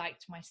I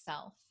liked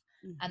myself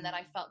and that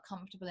I felt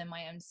comfortable in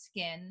my own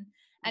skin.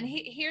 And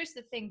here's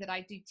the thing that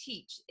I do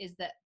teach, is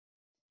that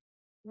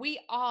we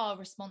are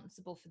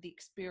responsible for the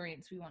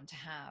experience we want to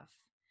have.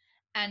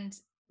 And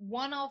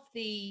one of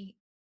the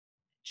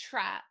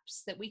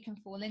traps that we can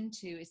fall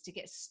into is to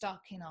get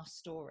stuck in our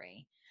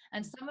story.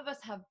 And some of us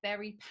have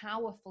very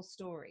powerful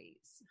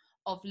stories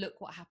of, look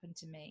what happened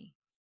to me,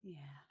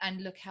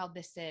 and look how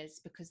this is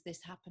because this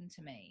happened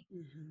to me.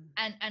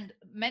 And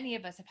many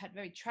of us have had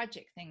very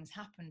tragic things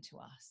happen to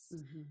us,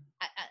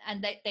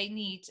 and they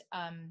need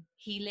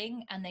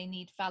healing, and they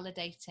need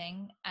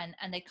validating,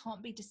 and they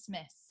can't be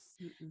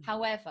dismissed.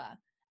 However,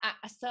 at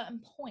a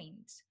certain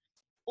point,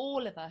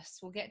 all of us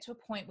will get to a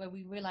point where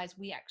we realize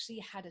we actually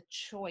had a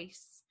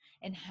choice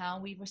in how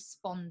we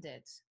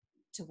responded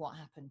to what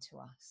happened to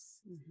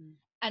us.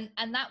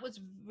 And that was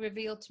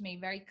revealed to me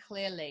very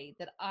clearly,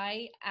 that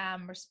I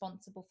am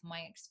responsible for my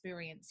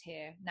experience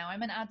here. Now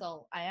I'm an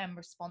adult, I am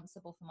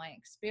responsible for my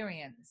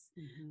experience,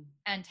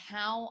 and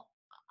how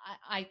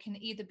I can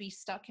either be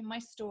stuck in my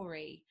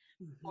story,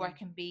 or I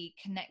can be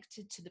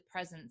connected to the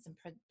presence and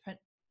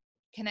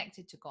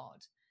connected to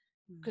God.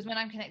 Because when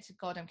I'm connected to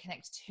God, I'm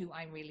connected to who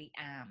I really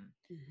am.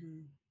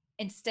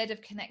 Instead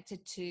of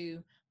connected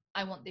to,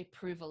 I want the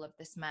approval of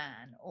this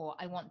man, or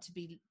I want to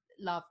be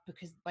love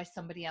because by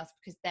somebody else,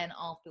 because then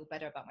I'll feel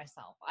better about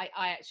myself.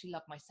 I actually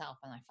love myself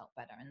and I felt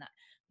better. And that,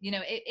 you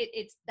know,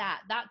 it's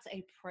that's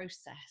a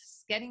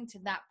process, getting to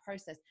that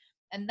process.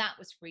 And that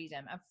was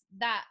freedom. And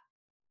that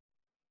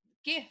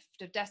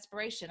gift of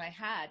desperation I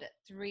had at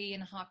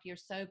 3.5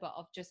 years sober,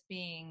 of just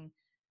being,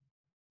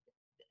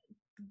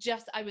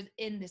 I was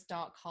in this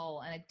dark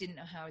hole and I didn't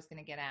know how I was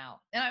going to get out.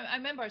 And I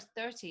remember I was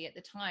 30 at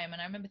the time,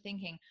 and I remember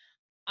thinking,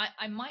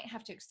 I might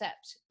have to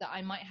accept that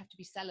I might have to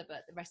be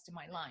celibate the rest of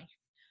my life,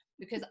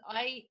 because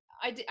I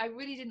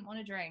really didn't want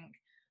to drink,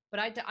 but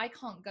I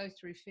can't go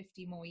through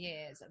 50 more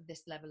years of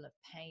this level of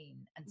pain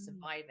and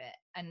survive it.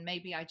 And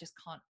maybe I just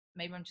can't,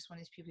 maybe I'm just one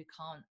of these people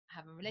who can't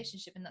have a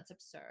relationship, and that's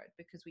absurd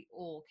because we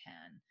all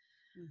can.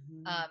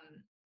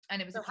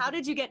 And it was, so how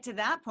did you get to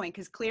that point?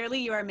 Because clearly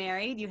you are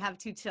married, you have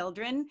 2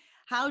 children.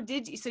 How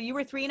did you, so you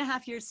were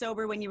 3.5 years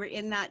sober when you were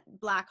in that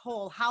black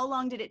hole. How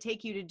long did it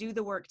take you to do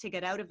the work to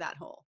get out of that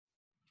hole?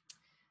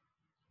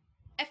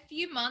 A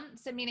few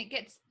months. I mean, it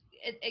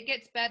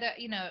gets better,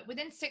 you know,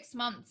 within 6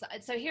 months.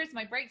 So here's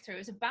my breakthrough. It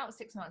was about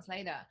 6 months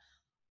later.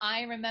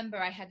 I remember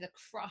I had a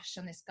crush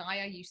on this guy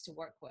I used to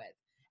work with.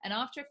 And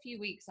after a few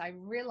weeks, I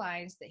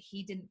realized that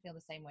he didn't feel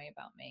the same way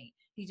about me.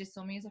 He just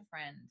saw me as a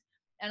friend.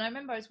 And I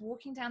remember I was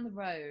walking down the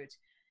road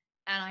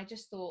and I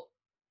just thought,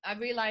 I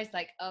realized,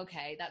 like,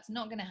 okay, that's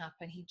not going to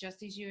happen. He just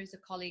sees you as a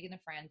colleague and a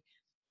friend.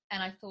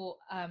 And I thought,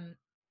 I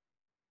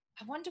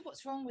wonder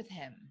what's wrong with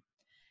him.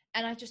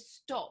 And I just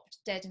stopped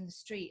dead in the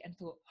street and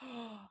thought,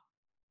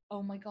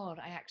 oh my God,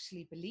 I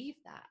actually believe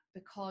that,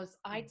 because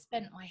I'd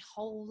spent my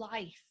whole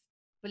life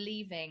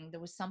believing there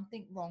was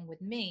something wrong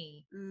with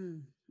me.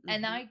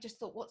 And I just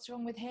thought, what's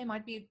wrong with him?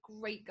 I'd be a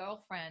great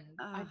girlfriend.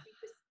 I'd be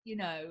just, you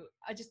know,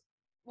 I just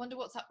wonder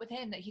what's up with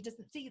him that he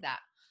doesn't see that.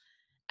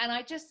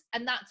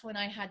 And that's when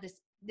I had this,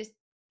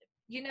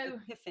 you know,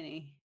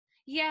 epiphany.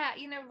 Yeah.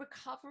 You know,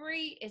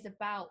 recovery is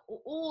about,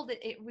 all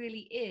that it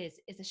really is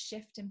a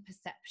shift in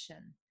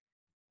perception.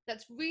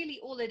 That's really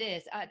all it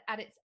is. At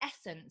its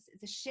essence,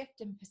 it's a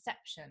shift in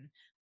perception.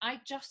 I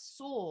just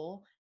saw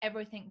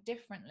everything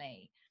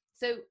differently.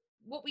 So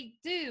what we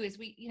do is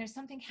we, you know,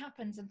 something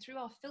happens, and through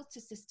our filter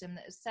system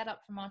that is set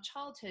up from our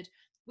childhood,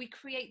 we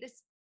create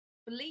this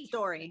belief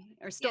story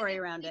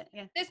around it.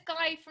 Yeah. This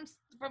guy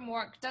from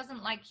work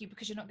doesn't like you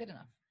because you're not good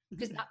enough,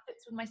 because that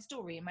fits with my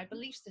story and my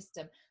belief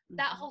system.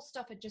 That whole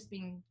stuff had just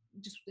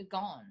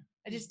gone.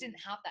 I just didn't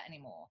have that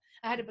anymore.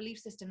 I had a belief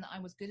system that I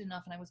was good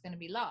enough and I was going to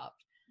be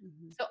loved.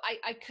 So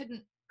I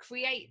couldn't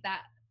create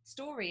that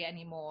story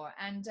anymore.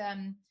 And,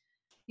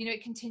 you know,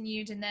 it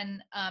continued. And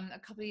then a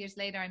couple of years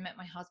later, I met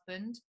my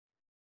husband,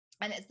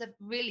 and it's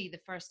really the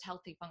first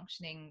healthy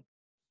functioning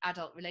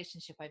adult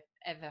relationship I've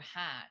ever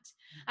had.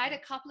 I had a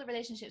couple of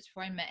relationships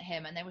before I met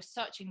him, and they were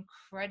such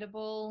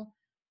incredible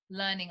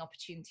learning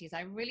opportunities.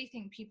 I really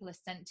think people are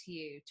sent to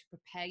you to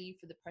prepare you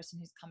for the person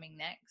who's coming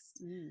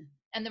next.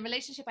 And the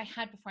relationship I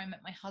had before I met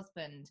my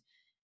husband,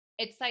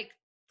 it's like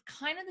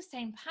kind of the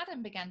same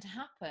pattern began to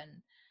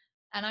happen.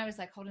 And I was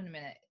like, hold on a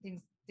minute,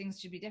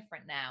 things should be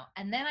different now.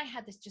 And then I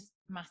had this just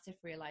massive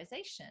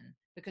realization,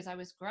 because I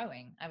was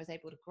growing, I was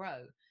able to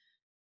grow.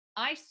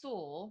 I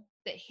saw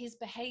that his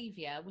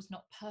behavior was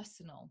not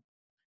personal,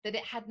 that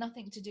it had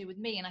nothing to do with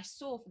me. And I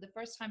saw for the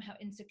first time how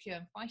insecure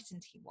and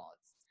frightened he was,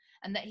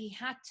 and that he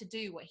had to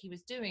do what he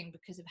was doing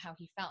because of how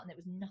he felt, and it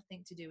was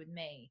nothing to do with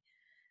me.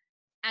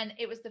 And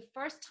it was the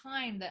first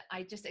time that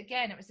I just,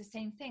 again, it was the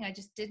same thing. I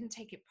just didn't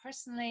take it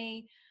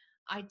personally.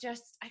 I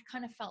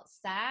kind of felt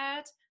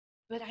sad,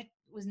 but I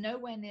was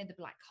nowhere near the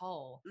black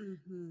hole.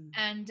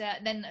 And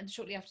then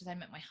shortly after I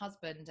met my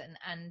husband,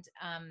 and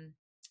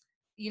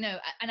you know,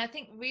 and I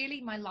think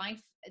really my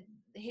life,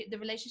 the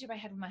relationship I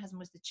had with my husband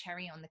was the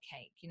cherry on the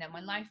cake. You know,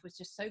 my life was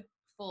just so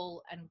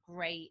full and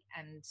great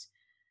and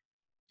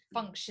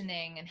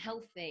functioning and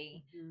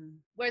healthy.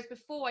 Whereas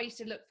before I used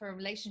to look for a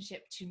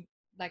relationship to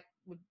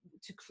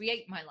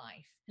create my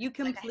life. You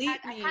complete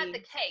me. I had the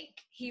cake,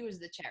 he was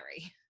the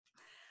cherry.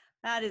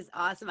 That is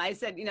awesome. I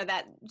said, you know,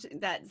 that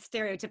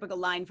stereotypical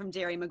line from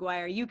Jerry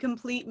Maguire, you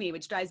complete me,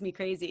 which drives me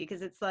crazy,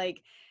 because it's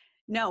like,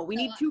 no, we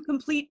need 2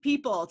 complete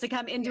people to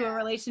come into a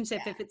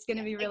relationship if it's going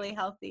to be really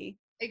healthy.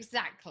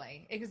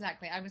 Exactly.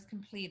 I was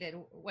completed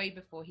way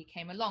before he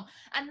came along.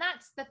 And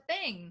that's the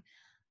thing.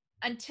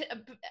 And to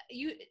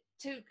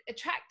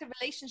attract the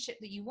relationship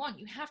that you want,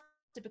 you have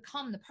to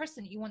become the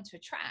person that you want to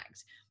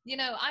attract. You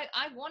know,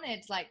 I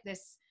wanted like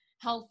this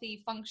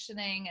healthy,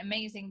 functioning,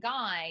 amazing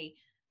guy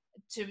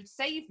to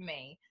save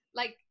me.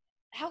 Like,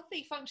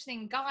 healthy,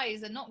 functioning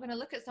guys are not going to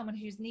look at someone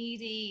who's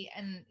needy,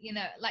 and, you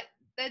know, like,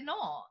 they're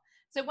not.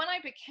 So when I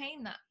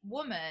became that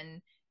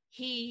woman,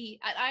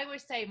 I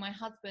always say my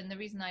husband, the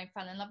reason I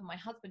fell in love with my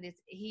husband is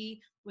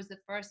he was the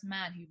first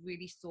man who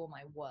really saw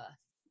my worth.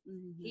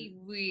 He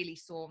really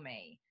saw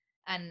me.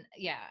 And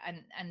yeah,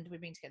 and we've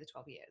been together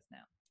 12 years now.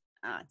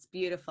 Oh, it's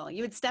beautiful.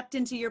 You had stepped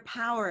into your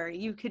power.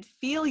 You could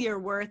feel your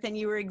worth, and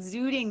you were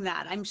exuding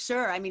that, I'm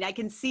sure. I mean, I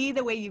can see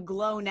the way you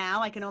glow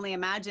now. I can only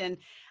imagine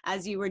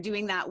as you were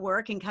doing that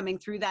work and coming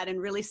through that and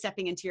really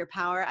stepping into your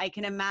power, I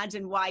can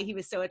imagine why he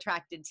was so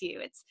attracted to you.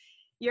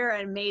 You're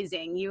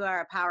amazing. You are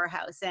a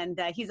powerhouse, and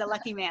he's a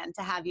lucky man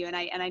to have you. And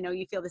I know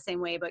you feel the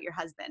same way about your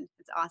husband.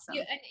 It's awesome.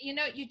 And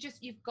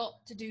you've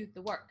got to do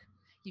the work.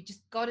 You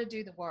just got to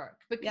do the work,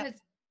 because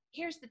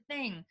here's the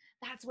thing.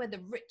 That's where the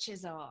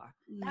riches are.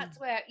 That's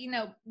where,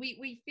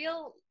 we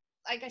feel,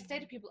 like I say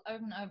to people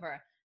over and over,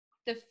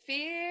 the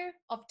fear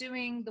of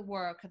doing the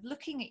work, of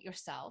looking at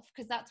yourself,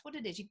 because that's what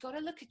it is. You've got to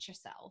look at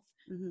yourself.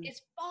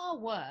 Is far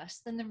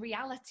worse than the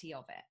reality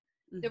of it.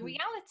 The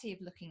reality of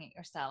looking at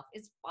yourself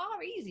is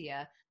far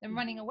easier than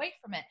running away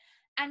from it.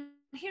 And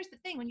here's the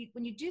thing, when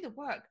you do the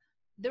work,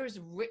 there's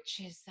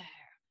riches there.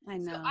 I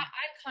know. So I'm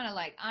kind of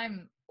like,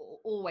 I'm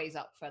always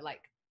up for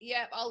like,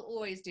 yeah, I'll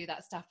always do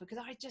that stuff, because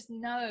I just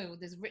know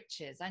there's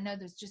riches. I know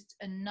there's just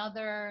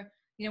another,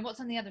 what's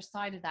on the other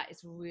side of that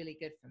is really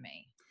good for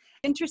me.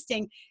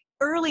 Interesting.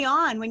 Early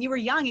on, when you were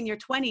young in your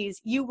 20s,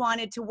 you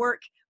wanted to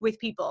work with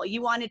people.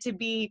 You wanted to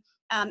be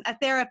a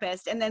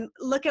therapist, and then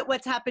look at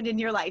what's happened in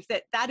your life.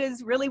 That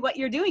is really what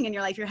you're doing in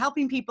your life. You're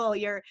helping people.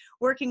 You're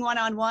working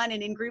one-on-one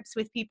and in groups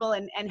with people,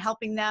 and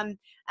helping them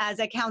as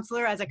a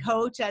counselor, as a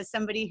coach, as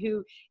somebody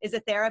who is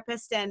a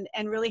therapist, and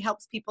really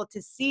helps people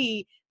to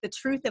see the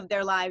truth of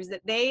their lives,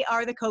 that they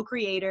are the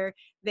co-creator.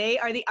 They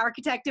are the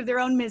architect of their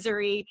own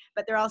misery,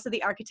 but they're also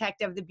the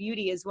architect of the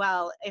beauty as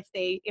well, if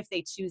they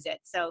choose it.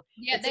 So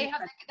yeah,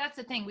 that's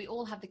the thing. We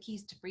all have the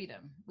keys to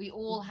freedom. We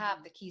all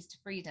have the keys to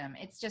freedom.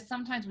 It's just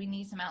sometimes we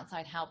need some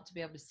outside help to be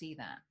able to see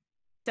that.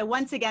 So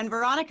once again,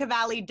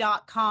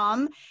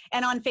 veronicavalli.com,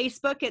 and on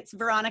Facebook, it's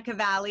Veronica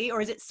Valli, or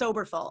is it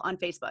Soberful on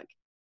Facebook?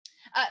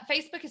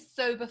 Facebook is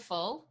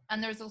Soberful,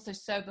 and there's also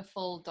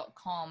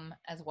soberful.com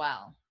as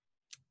well.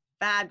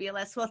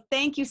 Fabulous. Well,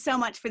 thank you so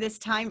much for this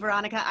time,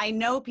 Veronica. I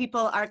know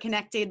people are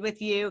connected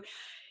with you.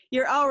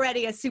 You're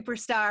already a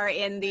superstar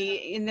in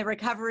the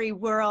recovery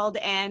world,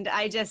 and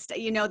I just,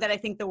 that I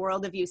think the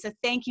world of you. So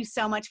thank you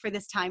so much for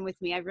this time with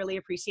me. I really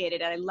appreciate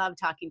it. I love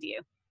talking to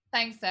you.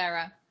 Thanks,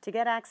 Sarah. To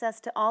get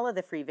access to all of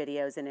the free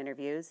videos and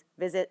interviews,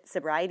 visit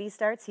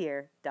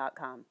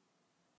sobrietystartshere.com.